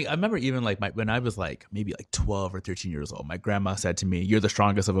 I mean, I remember even like when I was like maybe like 12 or 13 years old, my grandma said to me, "You're the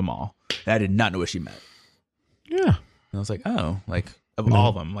strongest of them all." And I did not know what she meant. Yeah. And I was like, oh, like of all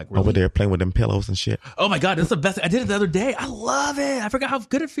of them, like really? Over there playing with them pillows and shit. Oh my God, that's the best. I did it the other day. I love it. I forgot how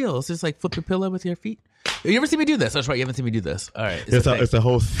good it feels. Just like flip your pillow with your feet. You ever seen me do this? That's right. You haven't seen me do this. All right. It's a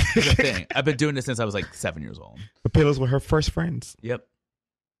whole It's a thing. I've been doing this since I was like 7 years old. The pillows were her first friends. Yep.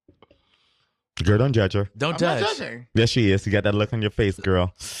 Girl, don't judge her. Don't judge. Not judging. Yes, she is. You got that look on your face,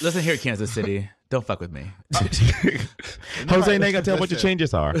 girl. Listen here, Kansas City. Don't fuck with me. Jose, now you gotta tell what your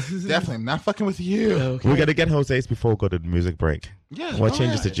changes are. Definitely. I'm not fucking with you. Okay. We gotta get Jose's before we go to the music break. Yeah. What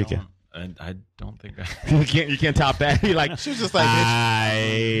changes did you get? I don't think you can't top that. You're like, she was just like,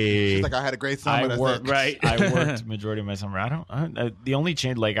 she's like, I had a great summer. I worked majority of my summer. I don't. The only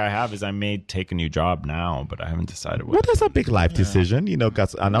change like I have is I may take a new job now, but I haven't decided what. Well, that's a big life decision, you know.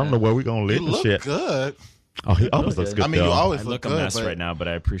 Cause I don't know where we're gonna live you and look shit. Good. Oh, he always looks good. I mean, you always look good, a mess right now, but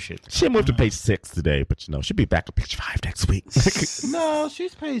I appreciate that. She moved to page 6 today, but you know she'll be back on page 5 next week. No,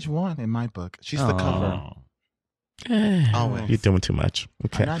 she's page 1 in my book. She's the cover. Always. You're doing too much.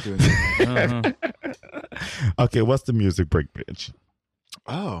 Okay. I'm not doing too much. Okay, what's the music break, bitch?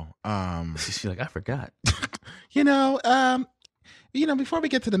 Oh, she's like, I forgot. You know, before we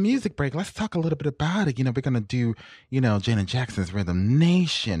get to the music break, let's talk a little bit about it. You know, we're gonna do, Janet Jackson's Rhythm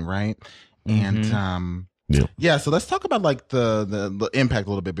Nation, right? And so let's talk about like the impact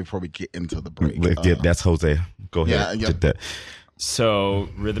a little bit before we get into the break. That's Jose. Go ahead. Yeah. That. So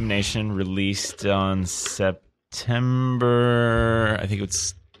Rhythm Nation released on September, I think it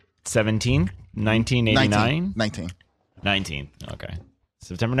was 1989. 19. Okay.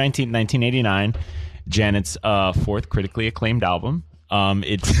 September 19th, 1989. Janet's fourth critically acclaimed album.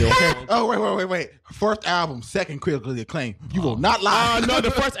 It's still. Oh, wait. Fourth album, second critically acclaimed. You will not lie. No,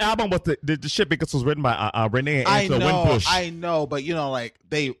 the first album was the shit because it was written by Renee and Angela Winbush. I know, but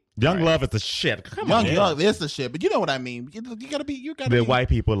Young Love is the shit. Young Love is the shit, but you know what I mean. You gotta be. White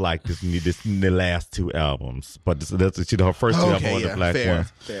people like this in the last 2 albums, but that's her first 2 albums on the black one.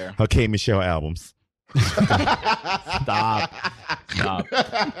 Fair. Her K. Michelle albums. Stop.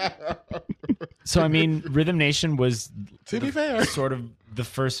 So I mean, Rhythm Nation was, to be fair, sort of the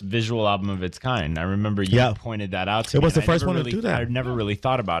first visual album of its kind. I remember you pointed that out to me. It was the first one to do that. I never really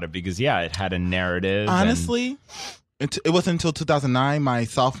thought about it because it had a narrative. Honestly, it wasn't until 2009, my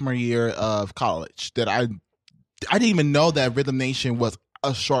sophomore year of college, that I didn't even know that Rhythm Nation was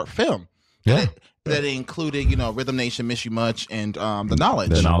a short film. Yeah. That it included, Rhythm Nation, Miss You Much, and The Knowledge.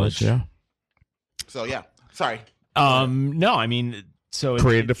 The Knowledge, yeah. So yeah, sorry. No, I mean, so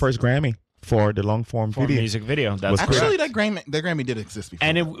created the first Grammy for the long form music video. That's actually that Grammy did exist before.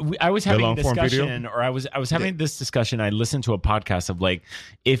 And I was having a discussion, or I was having this discussion. I listened to a podcast of like,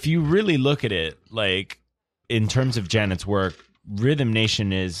 if you really look at it, like in terms of Janet's work, Rhythm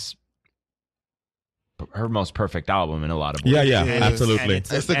Nation is her most perfect album in a lot of ways. Yeah, absolutely.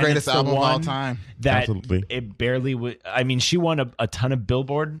 It's the greatest album of all time. Absolutely. It barely would. I mean, she won a ton of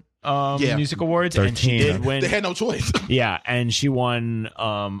Billboard music awards, 13. and she did win. They had no choice. Yeah, and she won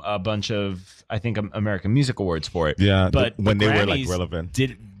a bunch of, I think, American Music Awards for it. Yeah, but when the they were Grammys like relevant,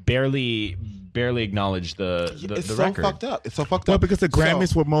 did barely barely acknowledge the it's so record. fucked up. It's so fucked Well, up. because the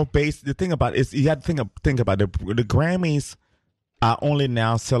Grammys were more based. The thing about it is you have to think about the Grammys are only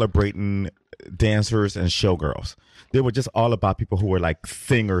now celebrating dancers and showgirls. They were just all about people who were like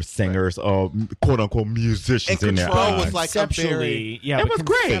singers, or quote unquote musicians. And in their Control was eyes. like a very it was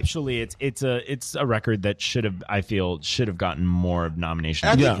great. Conceptually, it's a record that should have gotten more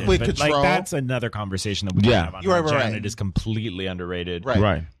nominations. And I think with but Control, like that's another conversation that we can have on You're how right, right. Janet is completely underrated,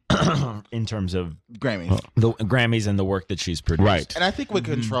 Right. in terms of Grammys. the Grammys and the work that she's produced. Right. And I think with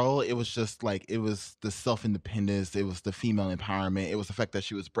Control, it was just like, it was the self-independence, it was the female empowerment, it was the fact that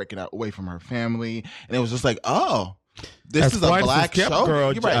she was breaking out away from her family, and it was just like, oh, this As is a far as black this show.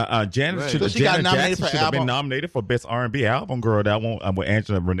 girl, You're right. Janet So she got nominated for should have been album. nominated for best R&B album. Girl, that one with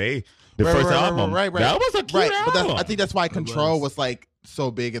Angela Renee, the Right, first right, album. right. That was a cute But album. I think that's why Control was like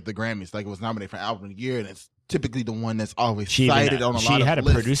so big at the Grammys. Like, it was nominated for album of the year, and it's typically the one that's always cited on a lot of She had a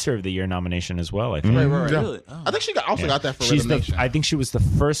lists. Producer of the Year nomination as well, I think. Right, right, right. Yeah. Really? Oh. I think she also got that for She's Rhythm Nation. I think she was the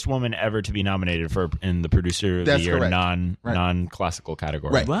first woman ever to be nominated in the Producer of That's the Year correct. non Right. classical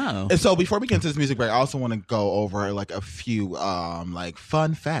category. Right. Wow. And so before we get into this music break, I also want to go over like a few like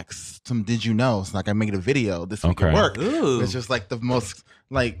fun facts. Some did you know? Like, I made a video this week at Okay. work. Ooh. It's just like the most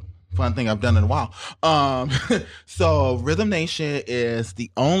like fun thing I've done in a while. So Rhythm Nation is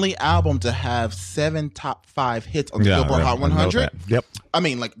the only album to have 7 top 5 hits on the Billboard Hot I know 100. that. Yep. I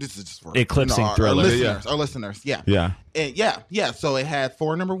mean, like, this is just for Eclipsing our Thriller. listeners. Our listeners, yeah. Yeah. And yeah. So it had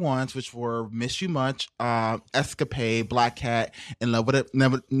 4 number ones, which were "Miss You Much," "Escapade," "Black Cat," and "Love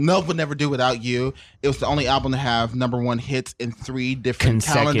Would Never Do Without You." It was the only album to have number 1 hits in 3 different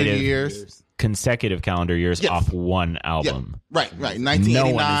calendar years. Consecutive calendar years Yes. off one album. Right.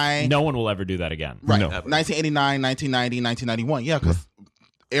 1989. No one will ever do that again. Right. No. 1989, 1990, 1991. Yeah, because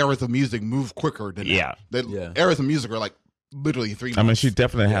eras of music move quicker than Yeah. that. The eras of music are like literally 3 months. I mean, she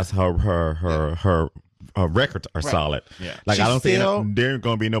definitely has her records are solid. Yeah. Like, She's I don't still- think there ain't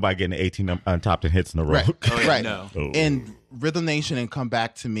going to be nobody getting 18 top 10 hits in a row. Right. Right. no. Oh. And Rhythm Nation and Come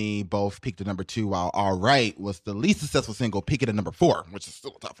Back to Me both peaked at number 2, while All Right was the least successful single, peaked at number 4, which is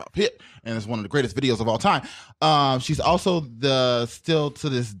still a top 5 hit, and it's one of the greatest videos of all time. She's also still to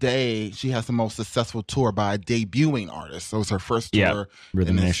this day, she has the most successful tour by a debuting artist. So it was her first tour. Yeah,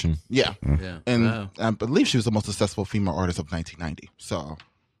 Rhythm in this- Nation. Yeah. Yeah. And Wow. I believe she was the most successful female artist of 1990. So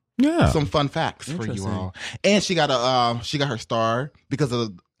Yeah. some fun facts for you Interesting. all. And she got her star because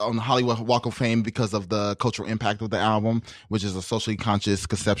of on the Hollywood Walk of Fame because of the cultural impact of the album, which is a socially conscious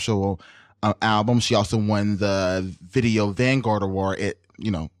conceptual album. She also won the Video Vanguard Award at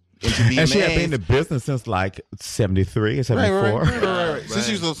MTV And she had VMAs. been in the business since like 73 or 74. Right. Since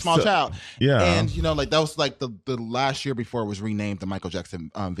she was a small child. Yeah. And, that was like the last year before it was renamed the Michael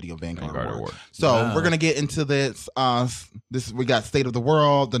Jackson Video Vanguard Award. So we're going to get into this. We got State of the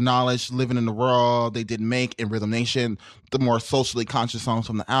World, The Knowledge, Living in the World, They Didn't Make, and Rhythm Nation, the more socially conscious songs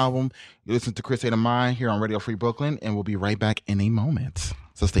from the album. You listen to Chris State of Mind here on Radio Free Brooklyn, and we'll be right back in a moment.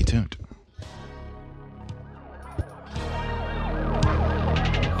 So stay tuned.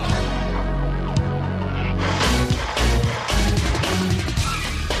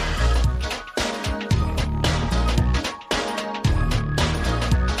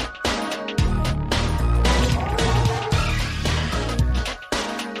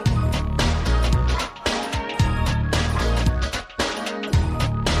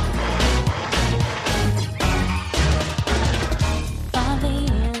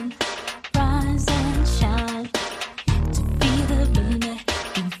 Falling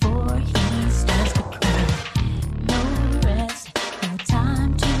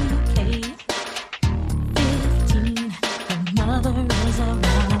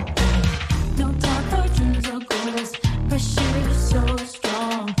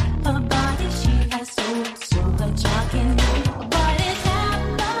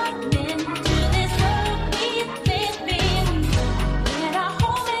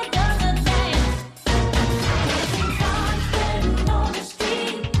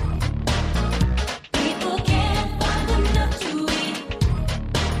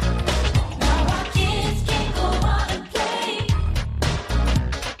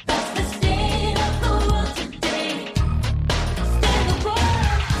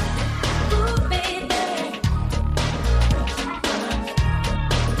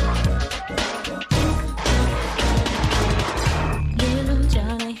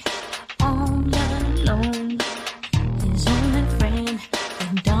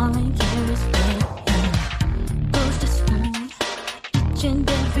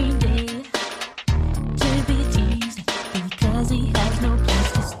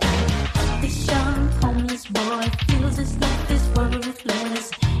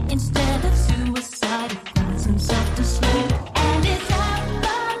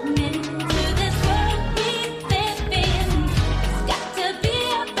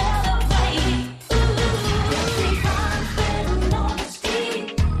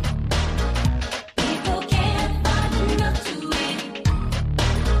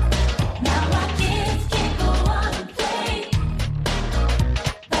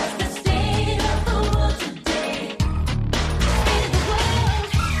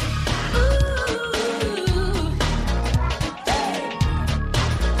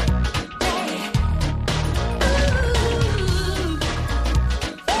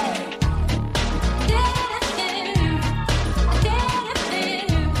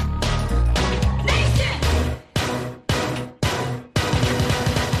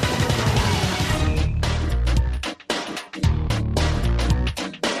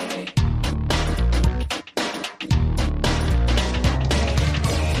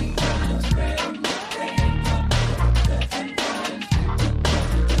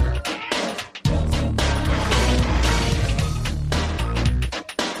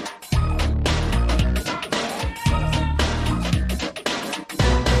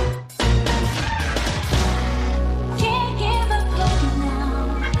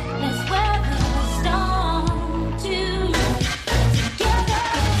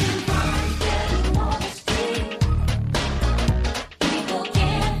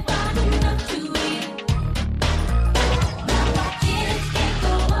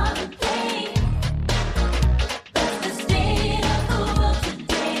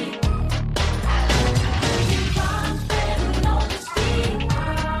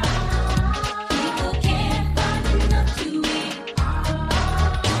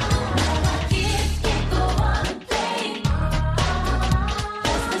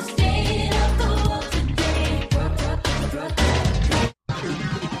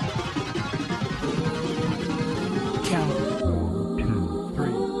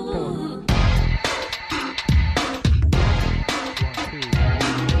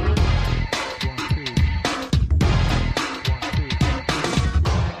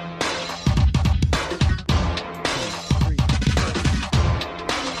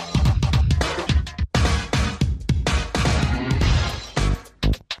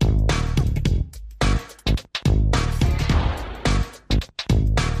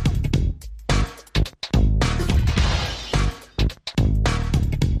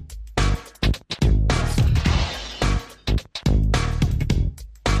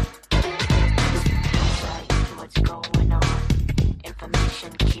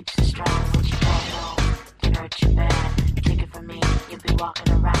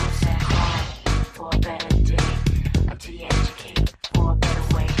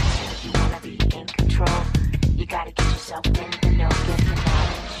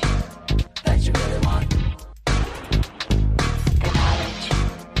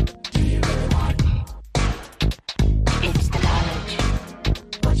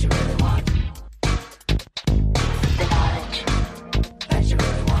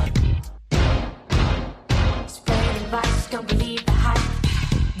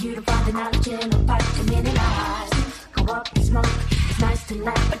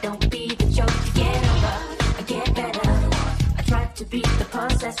but don't be the joke. Get over, I get better. I try to be the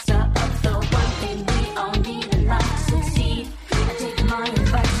possessor of the one thing we all need in life to succeed. I take my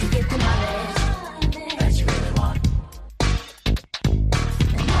advice to get the knowledge that you really want.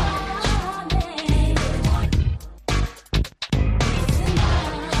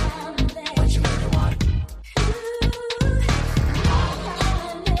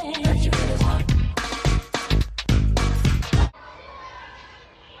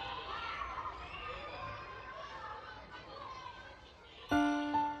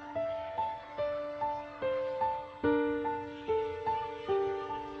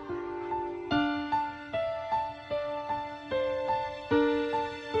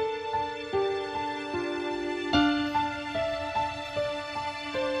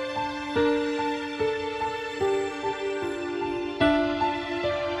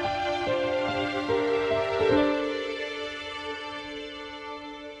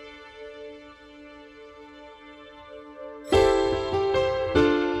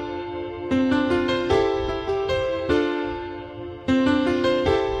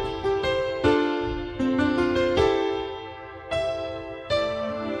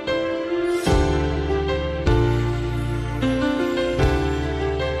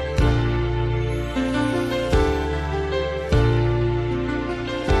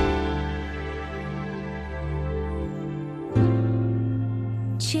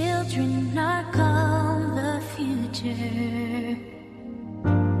 Children are called the future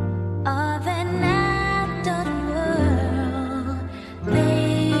of an adult world.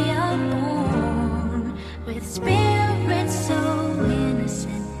 They are born with spirits so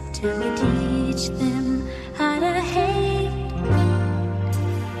innocent till we teach them how to hate.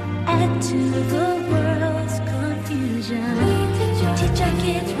 Add to the world's confusion. Teach our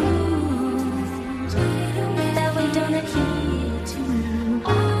kids rules that we don't adhere to.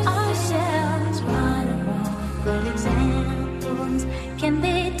 Ourselves right or wrong, good examples can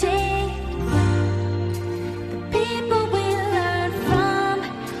they take? The people we learn from,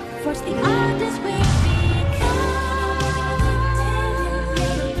 force the others we become.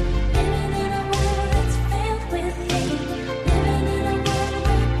 Living in a world that's filled with hate. Living in a world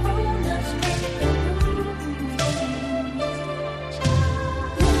where grown-ups break the rules.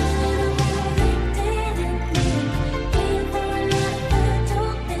 Living in a world they didn't make. Paying for a life that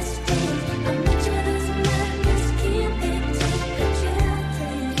don't mistake. How much of this madness can they take?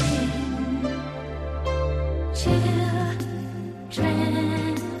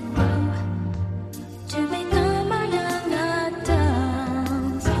 Children grow to become our young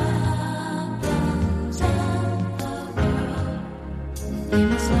adults. Problems of the world. We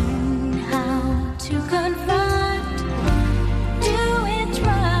must learn how to confront. Doing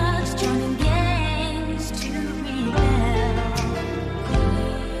drugs, joining gangs to rebel.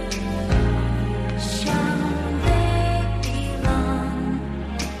 Show they belong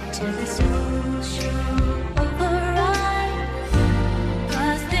to the social override.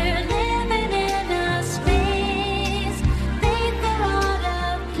 'Cause they're living in a space they feel out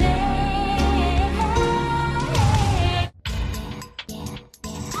of place.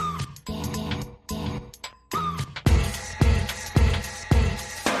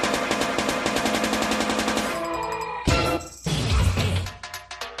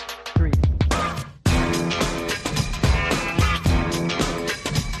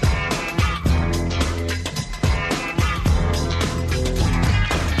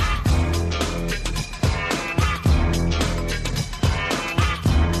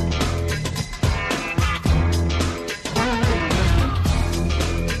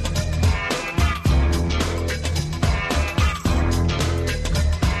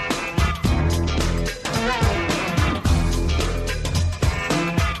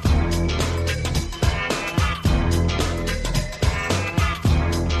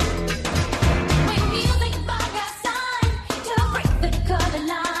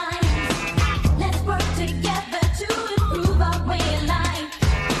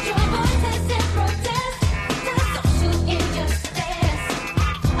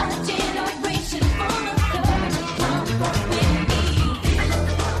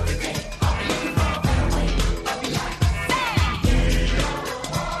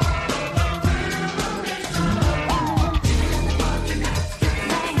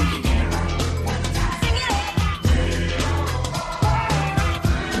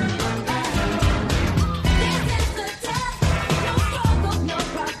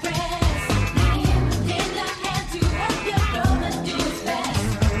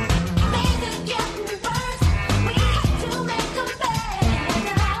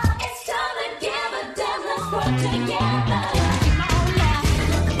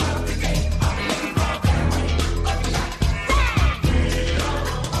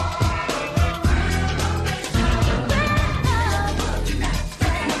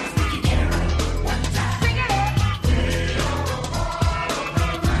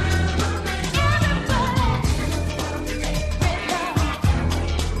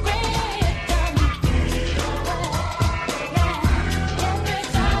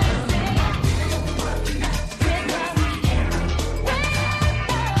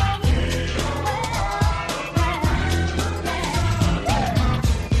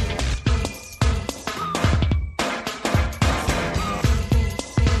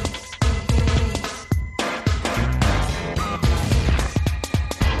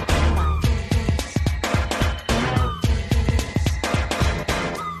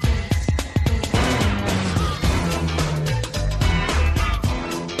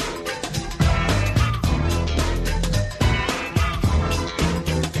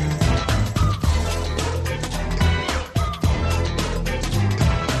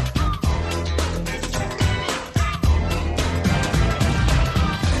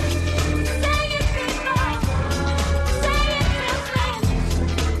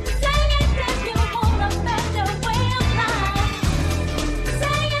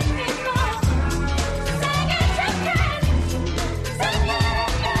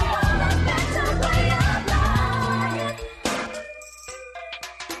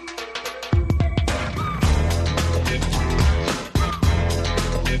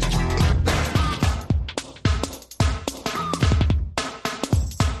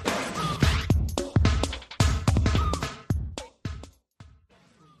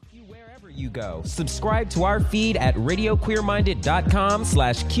 Wherever you go, subscribe to our feed at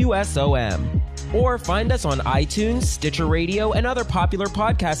radioqueerminded.com/QSOM. Or find us on iTunes, Stitcher Radio, and other popular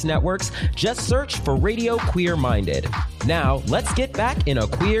podcast networks. Just search for Radio Queer Minded. Now, let's get back in a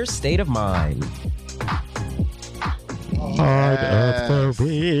queer state of mind. Part of the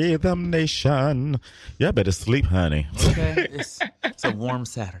Rhythm Nation. Yeah, better sleep, honey. Okay, it's a warm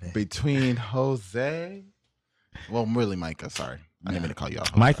Saturday. Between Jose, well, really Micah. Sorry, I didn't mean to call you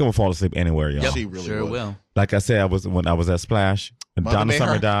out. Micah will fall asleep anywhere, y'all. Yep, She really sure would. will. Like I said, when I was at Splash, and Mother Donna made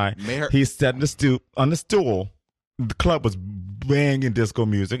Summer her- died. made her- He sat on the stool. The club was banging disco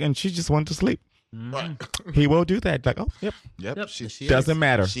music, and she just wanted to sleep. He will do that. Like, oh, yep. Yep. She Doesn't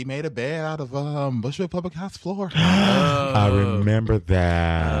matter. She made a bed out of Bushwick Public House floor. I remember Oh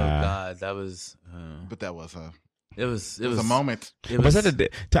that. God, that was. But that was It was a moment. It Was that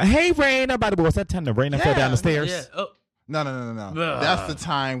hey, Raina? By the way, was that time the Raina fell down the stairs? Yeah. Oh. No. That's the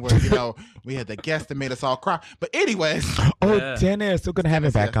time where, we had the guest that made us all cry. But anyways. Oh, Yeah. Dennis, we're going to have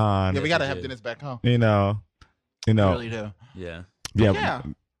him back on. Yeah, we got to we have did. Dennis back home. You know. We really do. Yeah. Yeah.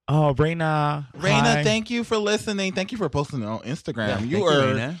 Oh, Raina. Raina, hi. thank you for listening. Thank you for posting it on Instagram. Yeah, You thank you, are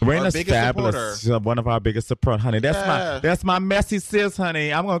Raina. our Raina's biggest fabulous. supporter. She's one of our biggest support, honey. Yeah. That's my messy sis,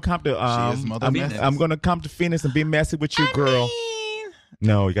 honey. I'm gonna come to She is Mother Messy. I'm gonna come to Phoenix and be messy with you, girl.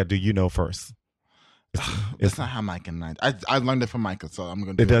 No, you gotta do first. That's not how Micah and I learned it from Micah, so I'm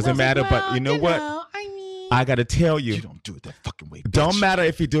going to It do doesn't matter, but you know what? I gotta tell You you. don't do it that fucking way. Don't bitch. matter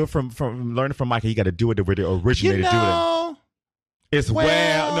if you do it from learning from Michael. You got to do it the way they originated doing it. It's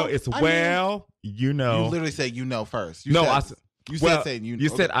well, it's I well, you literally said first. You No, said, I said- you well, said saying you. You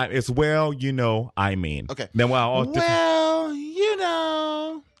said it's well, I mean. Okay. Then I'm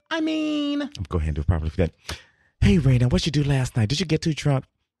Go ahead and do it properly for that. Hey, Raina, what you do last night? Did you get too drunk?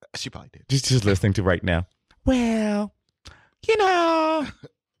 She probably did. Just listening to right now. Well,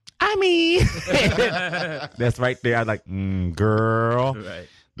 I mean. That's right there. I'm like, girl. Right.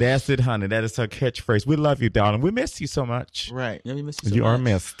 That's it, honey. That is her catchphrase. We love you, darling. We miss you so much. Right. Yeah, we missed you. So You are much.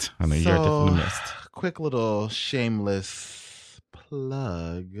 missed. Honey, you're definitely missed. Quick little shameless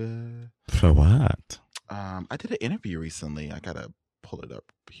plug. For what? I did an interview recently. I gotta pull it up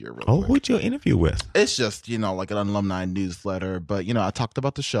here real Oh, quick. who'd you interview with? It's just, like an alumni newsletter. But, I talked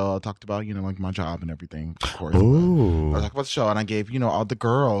about the show. I talked about, like my job and everything, of course. Ooh. I talked about the show and I gave, all the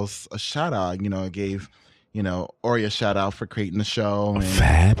girls a shout out. I gave, Ori a shout out for creating the show and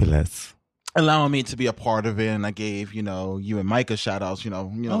Fabulous. allowing me to be a part of it. And I gave, you and Micah shout outs,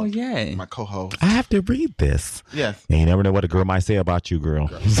 Oh, yay. my co-host. I have to read this. Yes. And you never know what a girl might say about you, girl.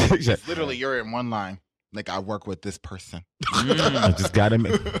 It's literally, you're in one line. Like, I work with this person. I just got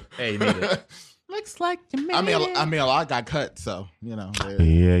to Hey, you made it. Looks like you made I mean, a lot got cut, so they Yeah,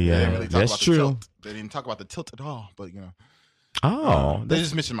 didn't really talk that's about the true. tilt. They didn't talk about the tilt at all, but Oh, they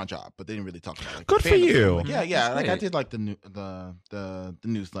just mentioned my job, but they didn't really talk about like Good the for fandom. you. Like, yeah. That's Like I great. did like the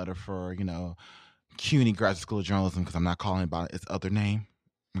newsletter for CUNY Graduate School of Journalism because I'm not calling it by its other name.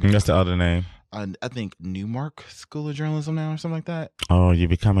 that's the other name. I think Newmark School of Journalism now or something like that. Oh, you're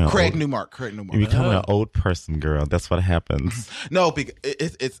becoming Craig old. Newmark. You're becoming an old person, girl. That's what happens. No, because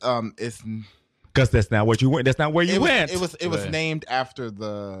it's Because that's not what you went. That's not where you went. It was Right. named after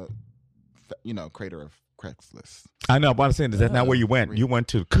the creator of Craigslist. I know, but I'm saying that's not where you went. You went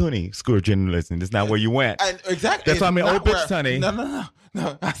to CUNY School of Journalism. That's not where you went. Exactly. That's why I mean, It's old not bitch, honey.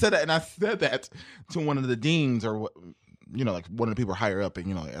 No. I said that, and I said that to one of the deans, or what, like one of the people higher up,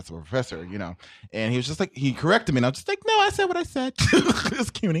 and as a professor, and he was just like, he corrected me, and I was just like, no, I said what I said. It's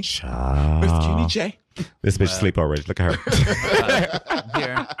CUNY. It's CUNY J. This bitch sleep already. Look at her.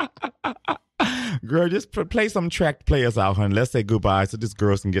 Here. Girl, just play some track players out, honey. Let's say goodbye so this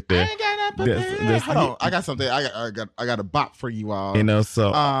girls can get there. Hold on, I got something. I got a bop for you all.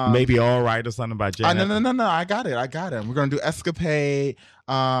 So maybe All Right or something by Janet. No. I got it. We're gonna do Escapade.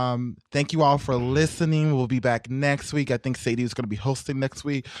 Thank you all for listening. We'll be back next week. I think Sadie is gonna be hosting next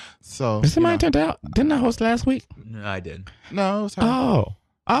week. So Somebody turned out. Didn't I host last week? No, I did. no, it's her. Oh,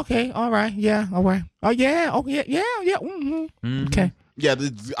 okay. All right. Yeah. All right. Oh, yeah. Oh, yeah. Yeah. Yeah. Mm-hmm. Okay. Yeah,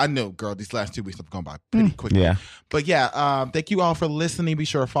 I know, girl. These last 2 weeks have gone by pretty quickly. Yeah. But yeah, thank you all for listening. Be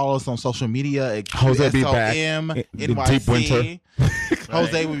sure to follow us on social media at Jose be back. SOM Deep winter.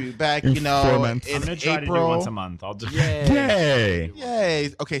 Jose will be back, In 4 months. in I'm gonna try April. to do once a month. I'll just Yay. Yay.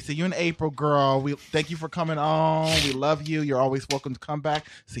 Okay, see you in April, girl. We thank you for coming on. We love you. You're always welcome to come back.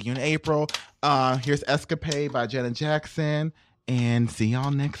 See you in April. Here's Escapade by Janet Jackson. And see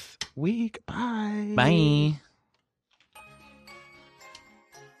y'all next week. Bye. Bye.